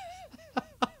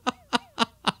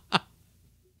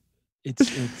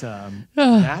it's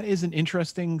that is an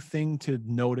interesting thing to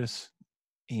notice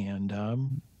and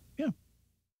yeah,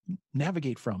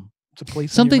 navigate from. It's a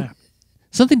place on your Something map.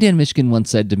 something Dan Michigan once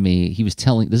said to me. He was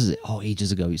telling, this is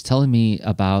ages ago. He was telling me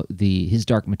about his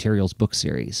Dark Materials book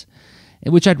series,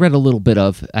 which I'd read a little bit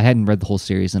of. I hadn't read the whole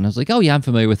series, and I was like, oh yeah, I'm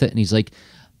familiar with it. And he's like,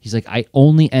 I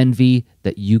only envy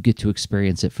that you get to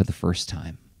experience it for the first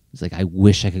time. He's like, I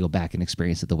wish I could go back and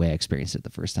experience it the way I experienced it the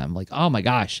first time. I'm like, oh my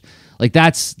gosh, like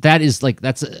that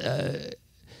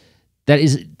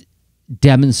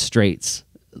demonstrates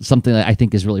something that I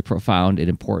think is really profound and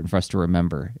important for us to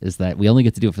remember, is that we only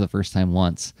get to do it for the first time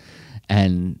once.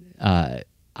 And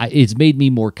it's made me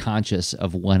more conscious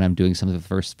of when I'm doing something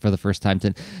for the first time.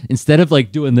 To, instead of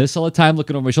like doing this all the time,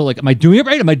 looking over my shoulder, like, am I doing it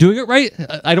right? Am I doing it right?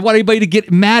 I don't want anybody to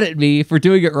get mad at me for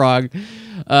doing it wrong.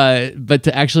 But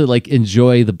to actually like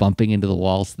enjoy the bumping into the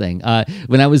walls thing.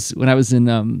 When I was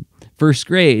in first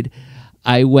grade,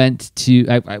 I went to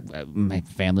my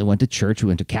family went to church. We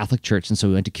went to Catholic church, and so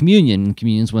we went to communion. And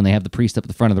communion's when they have the priest up at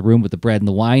the front of the room with the bread and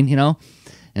the wine, you know.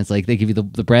 And it's like they give you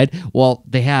the bread. Well,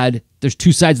 there's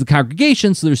two sides of the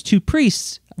congregation, so there's two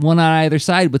priests, one on either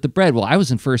side with the bread. Well, I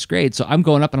was in first grade, so I'm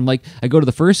going up and I'm like, I go to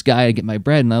the first guy, I get my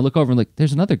bread, and I look over and like,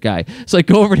 there's another guy. So I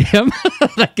go over to him,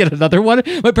 I get another one.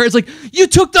 My parents like, you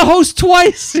took the host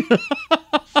twice. And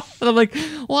I'm like,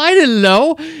 well, I didn't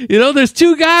know. You know, there's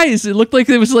two guys. It looked like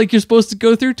it was like you're supposed to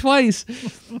go through twice.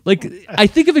 Like, I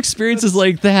think of experiences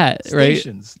like that,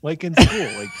 Stations, right? Like in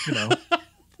school, like, you know.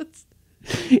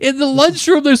 In the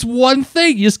lunchroom, there's one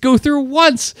thing. You just go through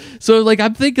once. So, like,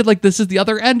 I'm thinking, like, this is the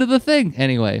other end of the thing.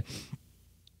 Anyway.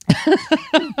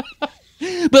 But,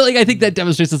 like, I think that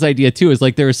demonstrates this idea, too, is,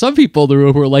 like, there are some people in the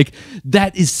room who are like,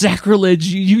 that is sacrilege.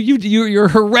 You're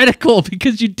heretical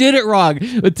because you did it wrong.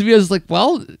 But to me, I was like,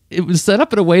 well, it was set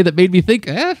up in a way that made me think,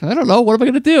 I don't know. What am I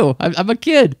going to do? I'm a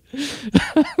kid.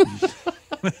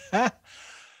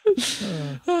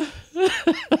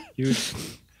 Huge.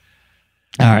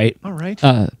 All right.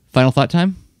 Final thought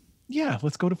time? Yeah,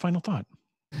 let's go to final thought.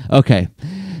 Okay.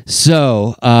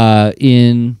 So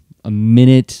in a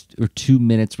minute or 2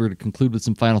 minutes, we're going to conclude with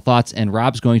some final thoughts. And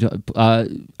Rob's going to, are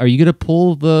you going to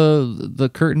pull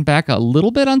the curtain back a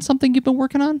little bit on something you've been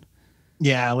working on?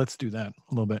 Yeah, let's do that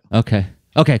a little bit. Okay,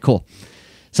 cool.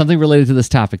 Something related to this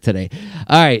topic today.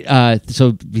 All right.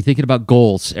 So be thinking about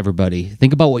goals, everybody.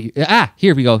 Think about what you...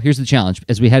 here we go. Here's the challenge.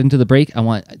 As we head into the break, I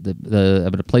want I'm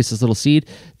going to place this little seed.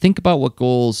 Think about what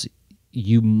goals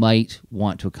you might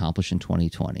want to accomplish in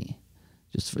 2020.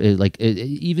 Just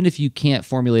even if you can't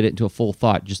formulate it into a full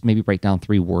thought, just maybe write down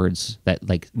 3 words that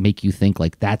like make you think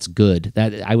like that's good.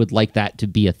 That I would like that to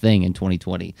be a thing in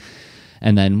 2020.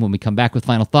 And then when we come back with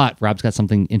final thought, Rob's got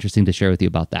something interesting to share with you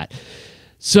about that.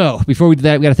 So before we do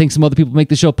that, we got to thank some other people who make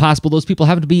this show possible. Those people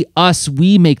happen to be us.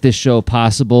 We make this show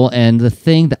possible. And the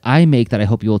thing that I make that I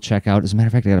hope you will check out, as a matter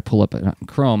of fact, I got to pull up in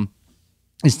Chrome,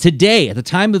 is today, at the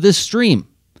time of this stream,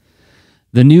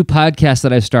 the new podcast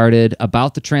that I've started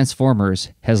about the Transformers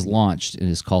has launched. It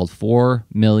is called 4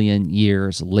 Million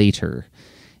Years Later.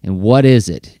 And what is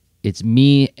it? It's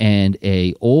me and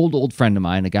a old friend of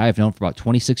mine, a guy I've known for about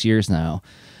 26 years now.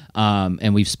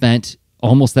 And we've spent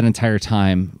almost that entire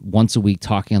time once a week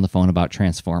talking on the phone about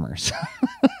Transformers.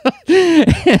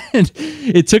 And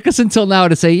it took us until now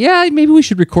to say, yeah, maybe we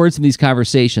should record some of these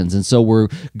conversations. And so we're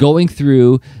going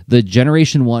through the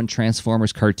Generation 1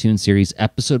 Transformers cartoon series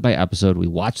episode by episode. We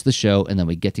watch the show and then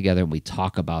we get together and we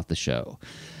talk about the show.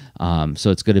 So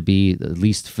it's going to be, at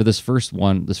least for this first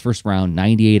round,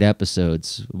 98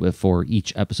 episodes for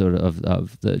each episode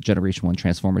of the Generation 1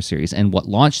 Transformers series. And what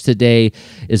launched today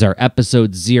is our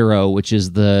episode 0, which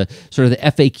is the sort of the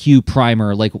FAQ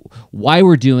primer, like why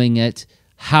we're doing it,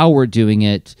 how we're doing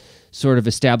it, sort of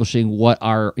establishing what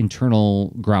our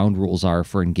internal ground rules are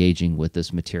for engaging with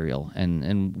this material,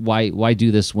 and why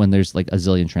do this when there's like a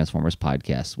zillion Transformers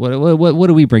podcasts. What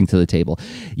do we bring to the table?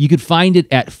 You could find it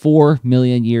at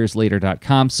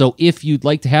 4millionyearslater.com. So if you'd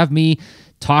like to have me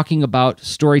talking about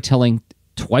storytelling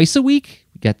twice a week,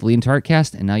 you got the Lean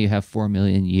Tartcast, and now you have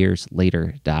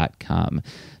 4millionyearslater.com.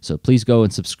 So please go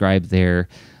and subscribe there,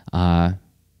 as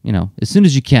soon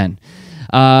as you can.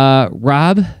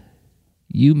 Rob,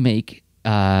 you make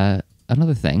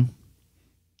another thing.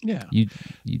 Yeah.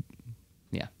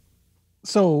 Yeah.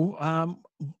 So,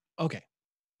 okay.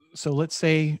 So let's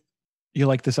say you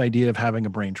like this idea of having a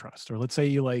brain trust, or let's say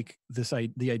you like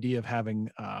the idea of having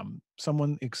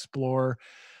someone explore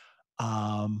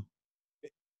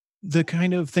the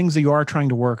kind of things that you are trying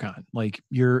to work on, like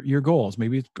your goals,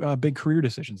 maybe it's big career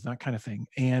decisions, that kind of thing.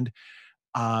 And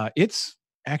it's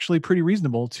actually pretty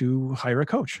reasonable to hire a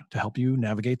coach to help you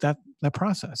navigate that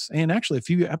process. And actually, a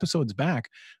few episodes back,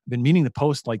 I've been meaning to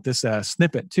post like this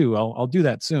snippet too. I'll do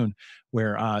that soon,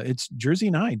 where it's Jerzy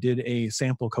and I did a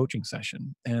sample coaching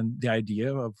session, and the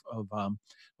idea of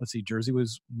let's see, Jerzy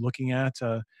was looking at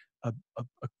a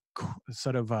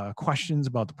set of questions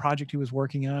about the project he was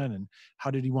working on and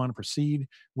how did he want to proceed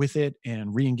with it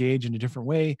and re-engage in a different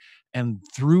way. And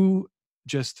through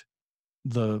just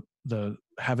the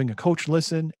having a coach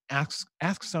listen, ask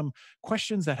some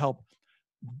questions that help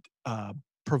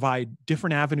provide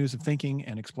different avenues of thinking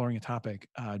and exploring a topic,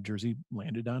 Jerzy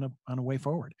landed on a way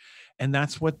forward. And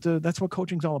that's what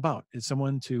coaching's all about, is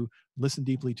someone to listen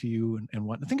deeply to you and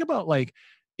what think about, like,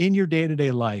 in your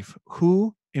day-to-day life,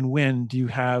 who and when do you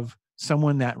have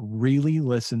someone that really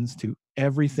listens to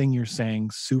everything you're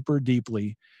saying super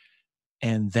deeply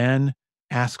and then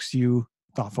asks you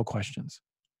thoughtful questions?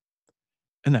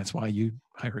 And that's why you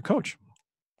hire a coach,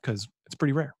 because it's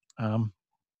pretty rare. And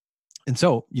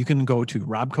so you can go to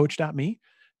robcoach.me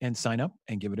and sign up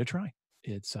and give it a try.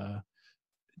 It's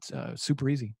super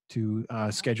easy to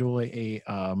schedule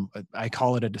I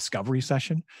call it a discovery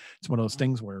session. It's one of those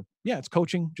things where, yeah, it's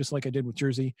coaching, just like I did with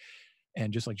Jerzy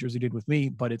and just like Jerzy did with me,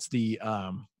 but it's the,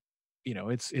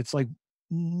 it's like,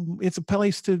 it's a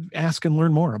place to ask and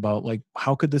learn more about, like,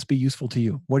 how could this be useful to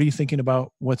you? What are you thinking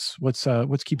about? What's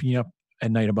keeping you up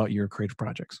at night about your creative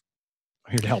projects?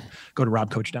 I'm here to help. Go to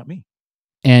robcoach.me.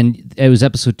 And it was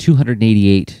episode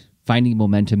 288, Finding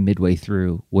Momentum, midway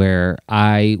through, where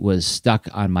I was stuck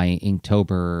on my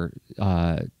Inktober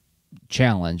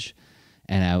challenge,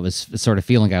 and I was sort of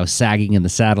feeling I was sagging in the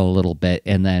saddle a little bit,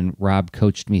 and then Rob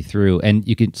coached me through. And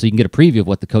you can get a preview of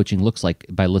what the coaching looks like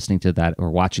by listening to that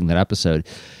or watching that episode.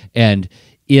 And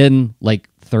in like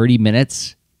 30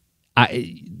 minutes,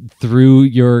 through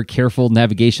your careful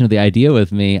navigation of the idea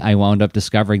with me, I wound up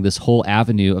discovering this whole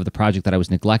avenue of the project that I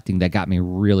was neglecting that got me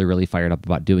really, really fired up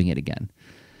about doing it again.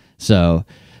 So,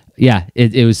 yeah,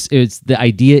 it was the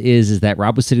idea is that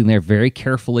Rob was sitting there very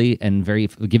carefully and very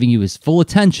giving you his full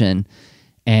attention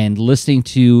and listening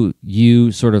to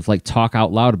you sort of like talk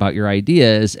out loud about your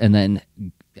ideas, and then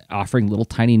offering little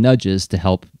tiny nudges to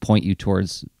help point you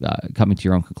towards coming to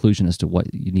your own conclusion as to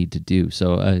what you need to do.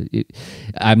 So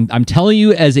I'm telling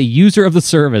you as a user of the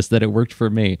service that it worked for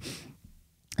me.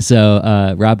 So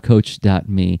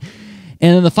robcoach.me.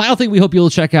 And then the final thing we hope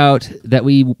you'll check out that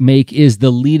we make is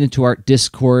the Lean Into Art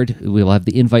Discord. We'll have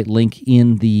the invite link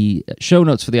in the show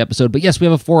notes for the episode. But yes, we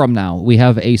have a forum now. We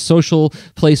have a social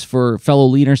place for fellow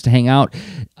leaners to hang out.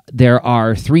 There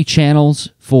are 3 channels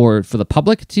for the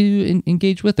public to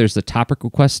engage with. There's the topic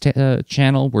request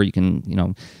channel where you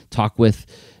can, talk with,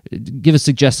 give us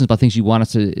suggestions about things you want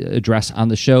us to address on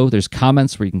the show. There's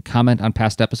comments where you can comment on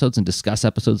past episodes and discuss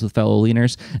episodes with fellow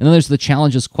leaners. And then there's the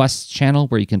challenges quest channel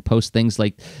where you can post things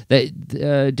like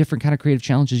that, different kind of creative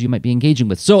challenges you might be engaging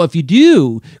with. So if you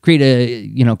do create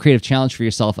a creative challenge for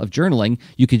yourself of journaling,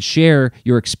 you could share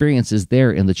your experiences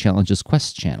there in the challenges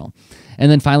quest channel. And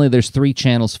then finally, there's 3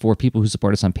 channels for people who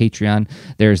support us on Patreon.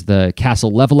 There's the Castle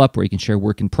Level Up, where you can share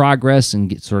work in progress and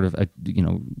get sort of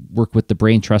work with the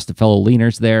brain trust of fellow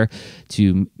leaners there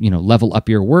to level up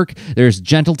your work. There's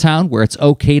Gentletown, where it's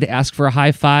okay to ask for a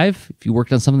high five if you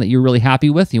worked on something that you're really happy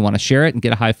with. You want to share it and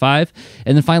get a high five.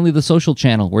 And then finally, the social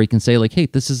channel, where you can say like, hey,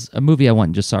 this is a movie I went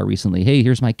and just saw recently. Hey,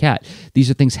 here's my cat.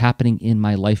 These are things happening in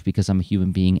my life because I'm a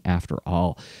human being after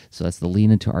all. So that's the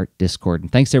Lean Into Art Discord.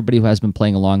 And thanks to everybody who has been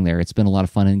playing along there. It's been a lot of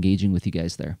fun engaging with you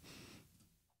guys there.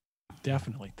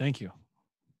 Definitely. Thank you.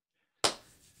 All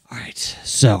right.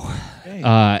 So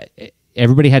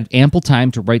everybody had ample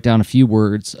time to write down a few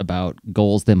words about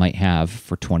goals they might have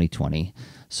for 2020.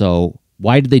 So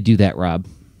why did they do that, Rob?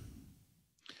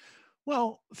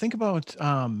 Well, think about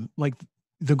like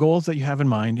the goals that you have in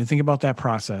mind, and think about that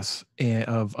process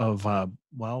of how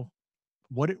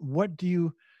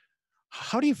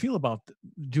do you feel about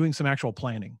doing some actual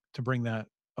planning to bring that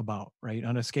about, right?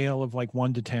 On a scale of like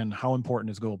 1 to 10, how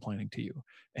important is goal planning to you?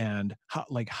 And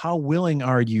how willing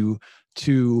are you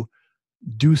to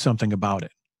do something about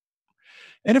it?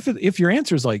 And if your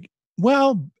answer is like,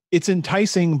 well, it's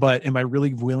enticing, but am I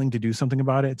really willing to do something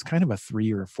about it? It's kind of a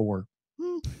 3 or a 4.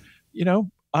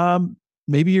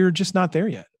 Maybe you're just not there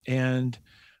yet. And,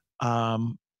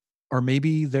 or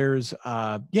maybe there's,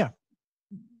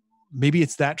 maybe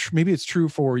it's true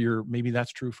for maybe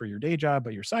that's true for your day job,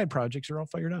 but your side projects are all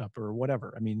fired up or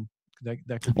whatever. I mean, that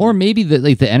could be. Or maybe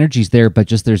the energy's there, but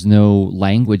just there's no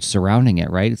language surrounding it,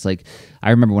 right? It's like, I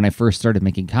remember when I first started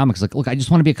making comics, like, look, I just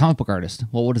want to be a comic book artist.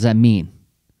 Well, what does that mean?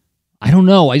 I don't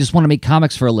know. I just want to make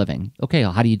comics for a living. Okay,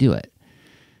 well, how do you do it?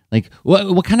 Like,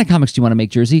 what kind of comics do you want to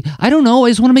make, Jerzy? I don't know. I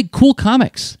just want to make cool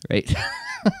comics, right?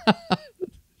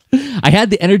 I had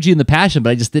the energy and the passion, but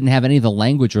I just didn't have any of the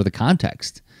language or the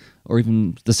context or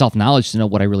even the self-knowledge to know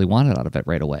what I really wanted out of it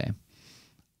right away.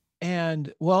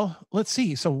 And well, let's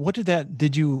see. So how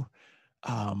did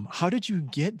you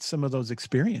get some of those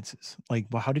experiences? Like,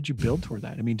 well, how did you build toward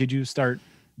that? I mean,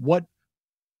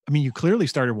 you clearly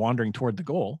started wandering toward the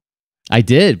goal. I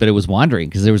did, but it was wandering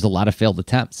because there was a lot of failed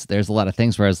attempts. There's a lot of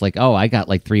things where I was like, oh, I got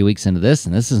like 3 weeks into this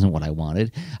and this isn't what I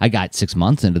wanted. I got 6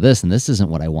 months into this and this isn't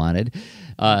what I wanted.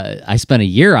 I spent a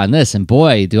year on this and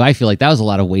boy, do I feel like that was a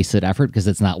lot of wasted effort because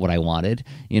it's not what I wanted.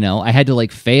 I had to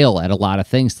like fail at a lot of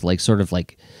things to like sort of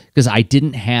like, because I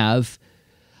didn't have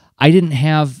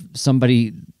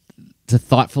somebody to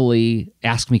thoughtfully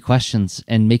ask me questions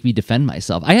and make me defend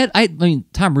myself. I mean,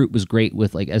 Tom Root was great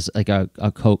with like as like a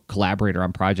collaborator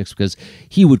on projects because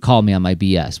he would call me on my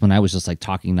BS when I was just like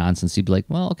talking nonsense. He'd be like,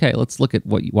 "Well, okay, let's look at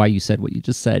why you said what you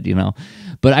just said,"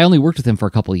 But I only worked with him for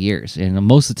a couple of years, and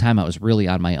most of the time I was really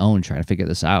on my own trying to figure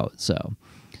this out. So,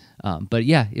 but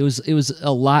yeah, it was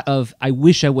a lot of. I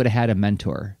wish I would have had a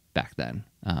mentor back then.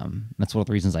 That's one of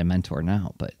the reasons I mentor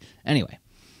now. But anyway.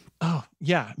 Oh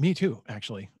yeah, me too.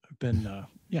 Actually, I've been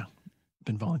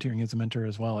volunteering as a mentor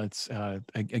as well. It's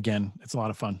again, it's a lot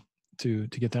of fun to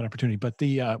get that opportunity. But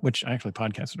which I actually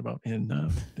podcasted about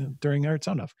during our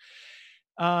Sound Off.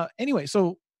 Anyway,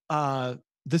 so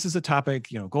this is a topic,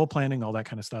 goal planning, all that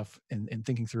kind of stuff, and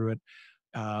thinking through it.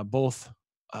 Both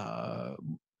a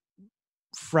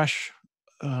fresh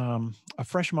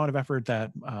amount of effort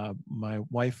that my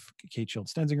wife, Kate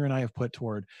Shield-Stenzinger, and I have put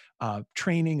toward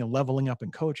training and leveling up in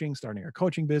coaching, starting our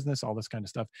coaching business, all this kind of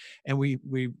stuff. And we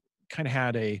kind of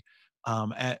had a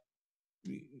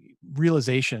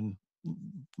realization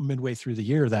midway through the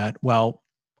year that, well,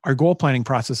 our goal planning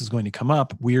process is going to come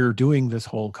up. We're doing this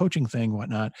whole coaching thing,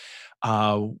 whatnot.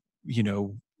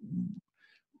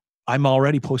 I'm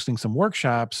already posting some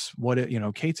workshops.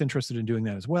 Kate's interested in doing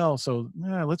that as well. So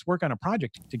let's work on a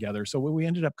project together. So what we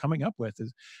ended up coming up with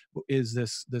is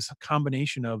this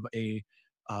combination of a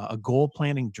goal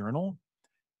planning journal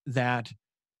that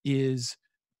is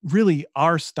really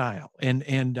our style,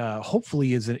 and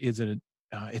hopefully it's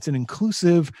an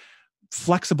inclusive,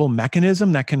 flexible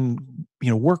mechanism that can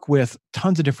work with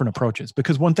tons of different approaches.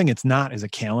 Because one thing it's not is a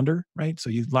calendar, right? So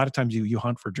a lot of times you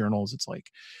hunt for journals. It's like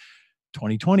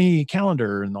 2020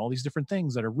 calendar and all these different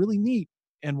things that are really neat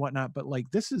and whatnot. But like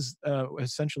this is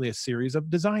essentially a series of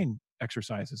design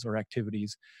exercises or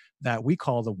activities that we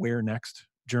call the Where Next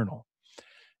Journal.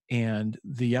 And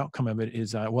the outcome of it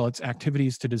is, it's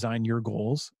activities to design your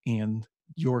goals and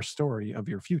your story of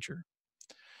your future.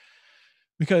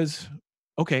 Because,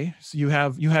 okay, so you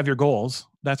have your goals.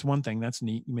 That's one thing. That's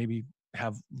neat. You maybe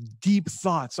have deep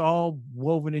thoughts all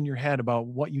woven in your head about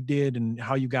what you did and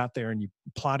how you got there, and you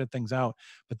plotted things out.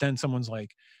 But then someone's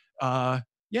like, hey,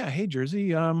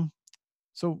 Jerzy,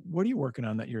 so what are you working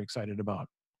on that you're excited about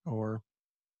or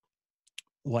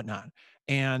whatnot?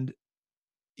 And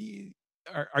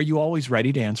are you always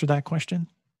ready to answer that question?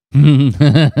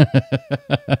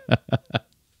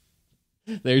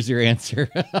 There's your answer.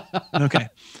 Okay.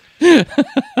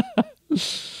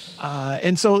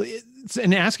 And so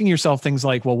and asking yourself things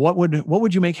like, well, what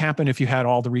would you make happen if you had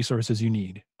all the resources you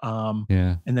need?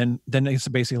 Yeah. And then it's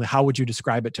basically, how would you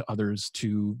describe it to others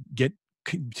to get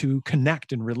to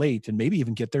connect and relate and maybe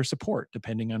even get their support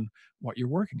depending on what you're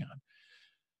working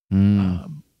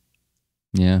on.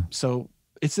 Yeah. So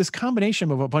it's this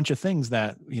combination of a bunch of things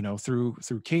that, through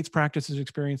Kate's practices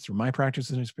experience, through my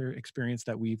practices experience,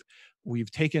 that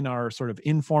we've taken our sort of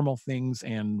informal things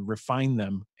and refined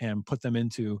them and put them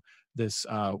into this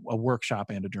a workshop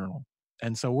and a journal.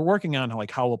 And so we're working on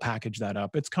how we'll package that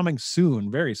up. It's coming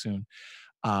soon, very soon.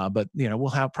 But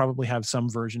we'll probably have some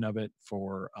version of it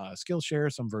for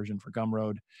Skillshare, some version for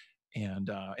Gumroad, and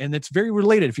it's very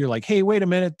related. If you're like, hey, wait a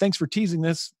minute, thanks for teasing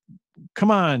this,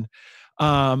 come on.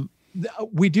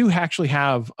 We do actually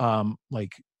have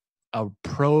like a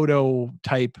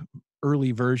prototype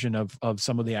early version of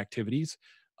some of the activities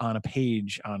on a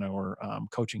page on our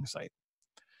coaching site.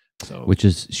 So, which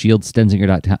is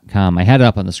shieldstenzinger.com. I had it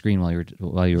up on the screen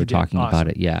while you were talking about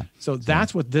it. Yeah. So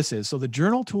that's what this is. So the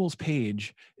journal tools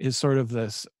page is sort of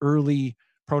this early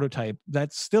prototype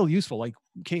that's still useful. Like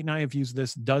Kate and I have used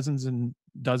this dozens and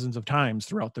dozens of times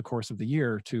throughout the course of the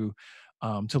year to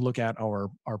look at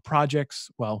our projects.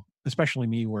 Well, especially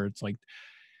me, where it's like,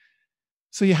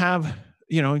 so you have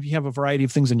a variety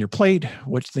of things on your plate,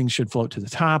 which things should float to the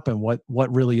top, and what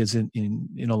really is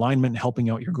in alignment, helping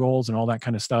out your goals and all that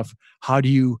kind of stuff. How do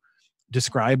you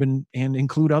describe and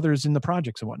include others in the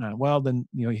projects and whatnot? Well, then,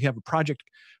 you have a project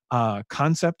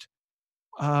concept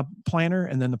planner,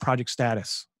 and then the project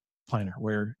status planner,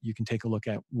 where you can take a look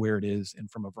at where it is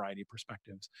and from a variety of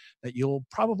perspectives that you'll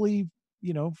probably,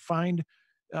 find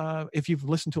if you've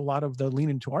listened to a lot of the Lean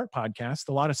Into Art podcast,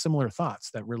 a lot of similar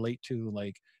thoughts that relate to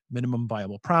like minimum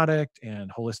viable product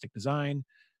and holistic design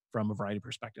from a variety of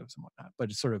perspectives and whatnot. But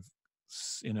it's sort of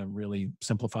in a really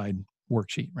simplified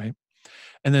worksheet, right?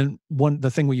 And then the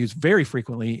thing we use very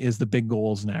frequently is the Big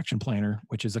Goals and Action Planner,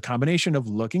 which is a combination of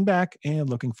looking back and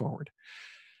looking forward.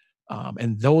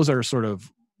 And those are sort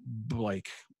of like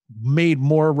made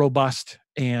more robust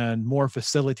and more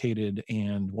facilitated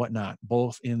and whatnot,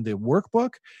 both in the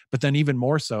workbook, but then even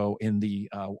more so in the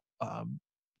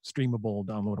streamable,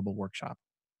 downloadable workshop,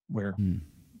 where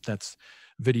that's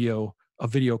a video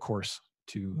course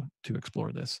to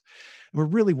explore this. And we're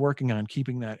really working on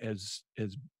keeping that as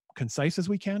concise as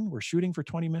we can. We're shooting for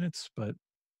 20 minutes, but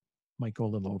might go a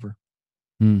little over.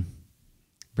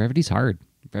 Brevity's hard.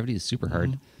 Brevity is super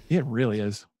hard. It really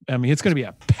is. I mean, it's going to be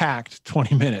a packed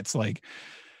 20 minutes, like,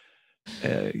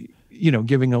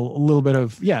 giving a little bit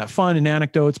of, fun and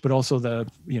anecdotes, but also the,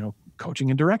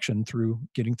 coaching and direction through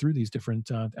getting through these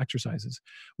different exercises,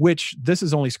 which this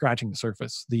is only scratching the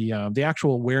surface. The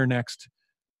actual Where Next,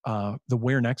 the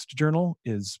Where Next journal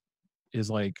is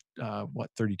like,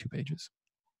 32 pages.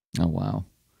 Oh, wow.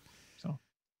 So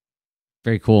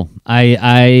very cool.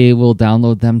 I will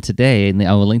download them today, and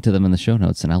I will link to them in the show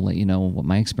notes, and I'll let you know what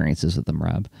my experience is with them,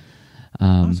 Rob.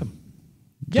 Awesome.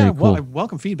 Yeah, cool. well, I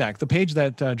welcome feedback. The page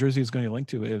that Jerzy is going to link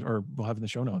to it, or we'll have in the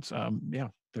show notes.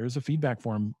 There's a feedback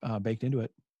form baked into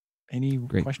it. Any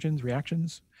questions,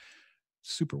 reactions?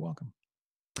 Super welcome.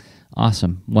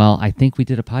 Awesome. Well, I think we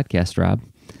did a podcast, Rob.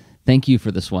 Thank you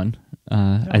for this one.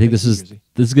 I think this is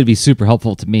going to be super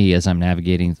helpful to me as I'm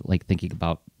navigating, like thinking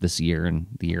about this year and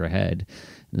the year ahead.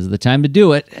 This is the time to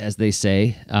do it, as they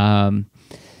say.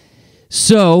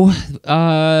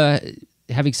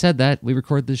 Having said that, we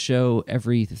record this show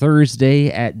every Thursday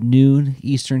at noon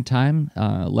Eastern Time,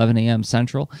 11 a.m.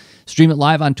 Central. Stream it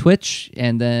live on Twitch,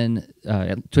 and then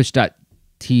at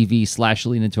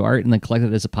twitch.tv/Lean Into Art, and then collect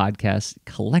it as a podcast.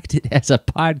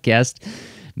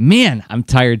 Man, I'm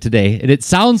tired today, and it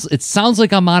sounds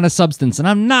like I'm on a substance, and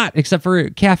I'm not, except for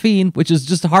caffeine, which is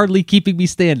just hardly keeping me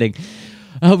standing.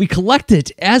 We collect it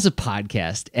as a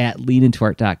podcast at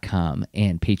leanintoart.com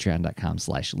and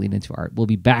patreon.com/leanintoart. We'll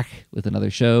be back with another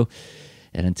show.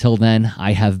 And until then,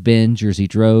 I have been Jerzy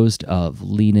Drozd of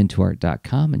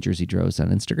leanintoart.com and Jerzy Drozd on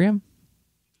Instagram.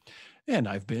 And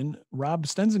I've been Rob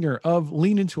Stenzinger of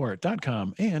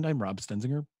leanintoart.com, and I'm Rob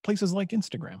Stenzinger, places like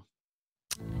Instagram.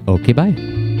 Okay, bye.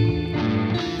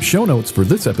 Show notes for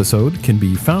this episode can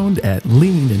be found at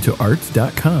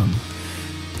leanintoart.com.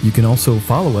 You can also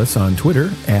follow us on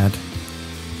Twitter at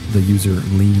the user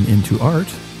leanintoart,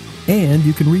 and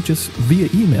you can reach us via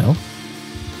email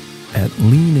at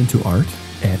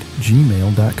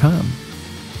leanintoart@gmail.com.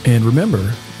 And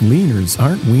remember, leaners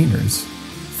aren't wieners.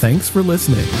 Thanks for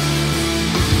listening.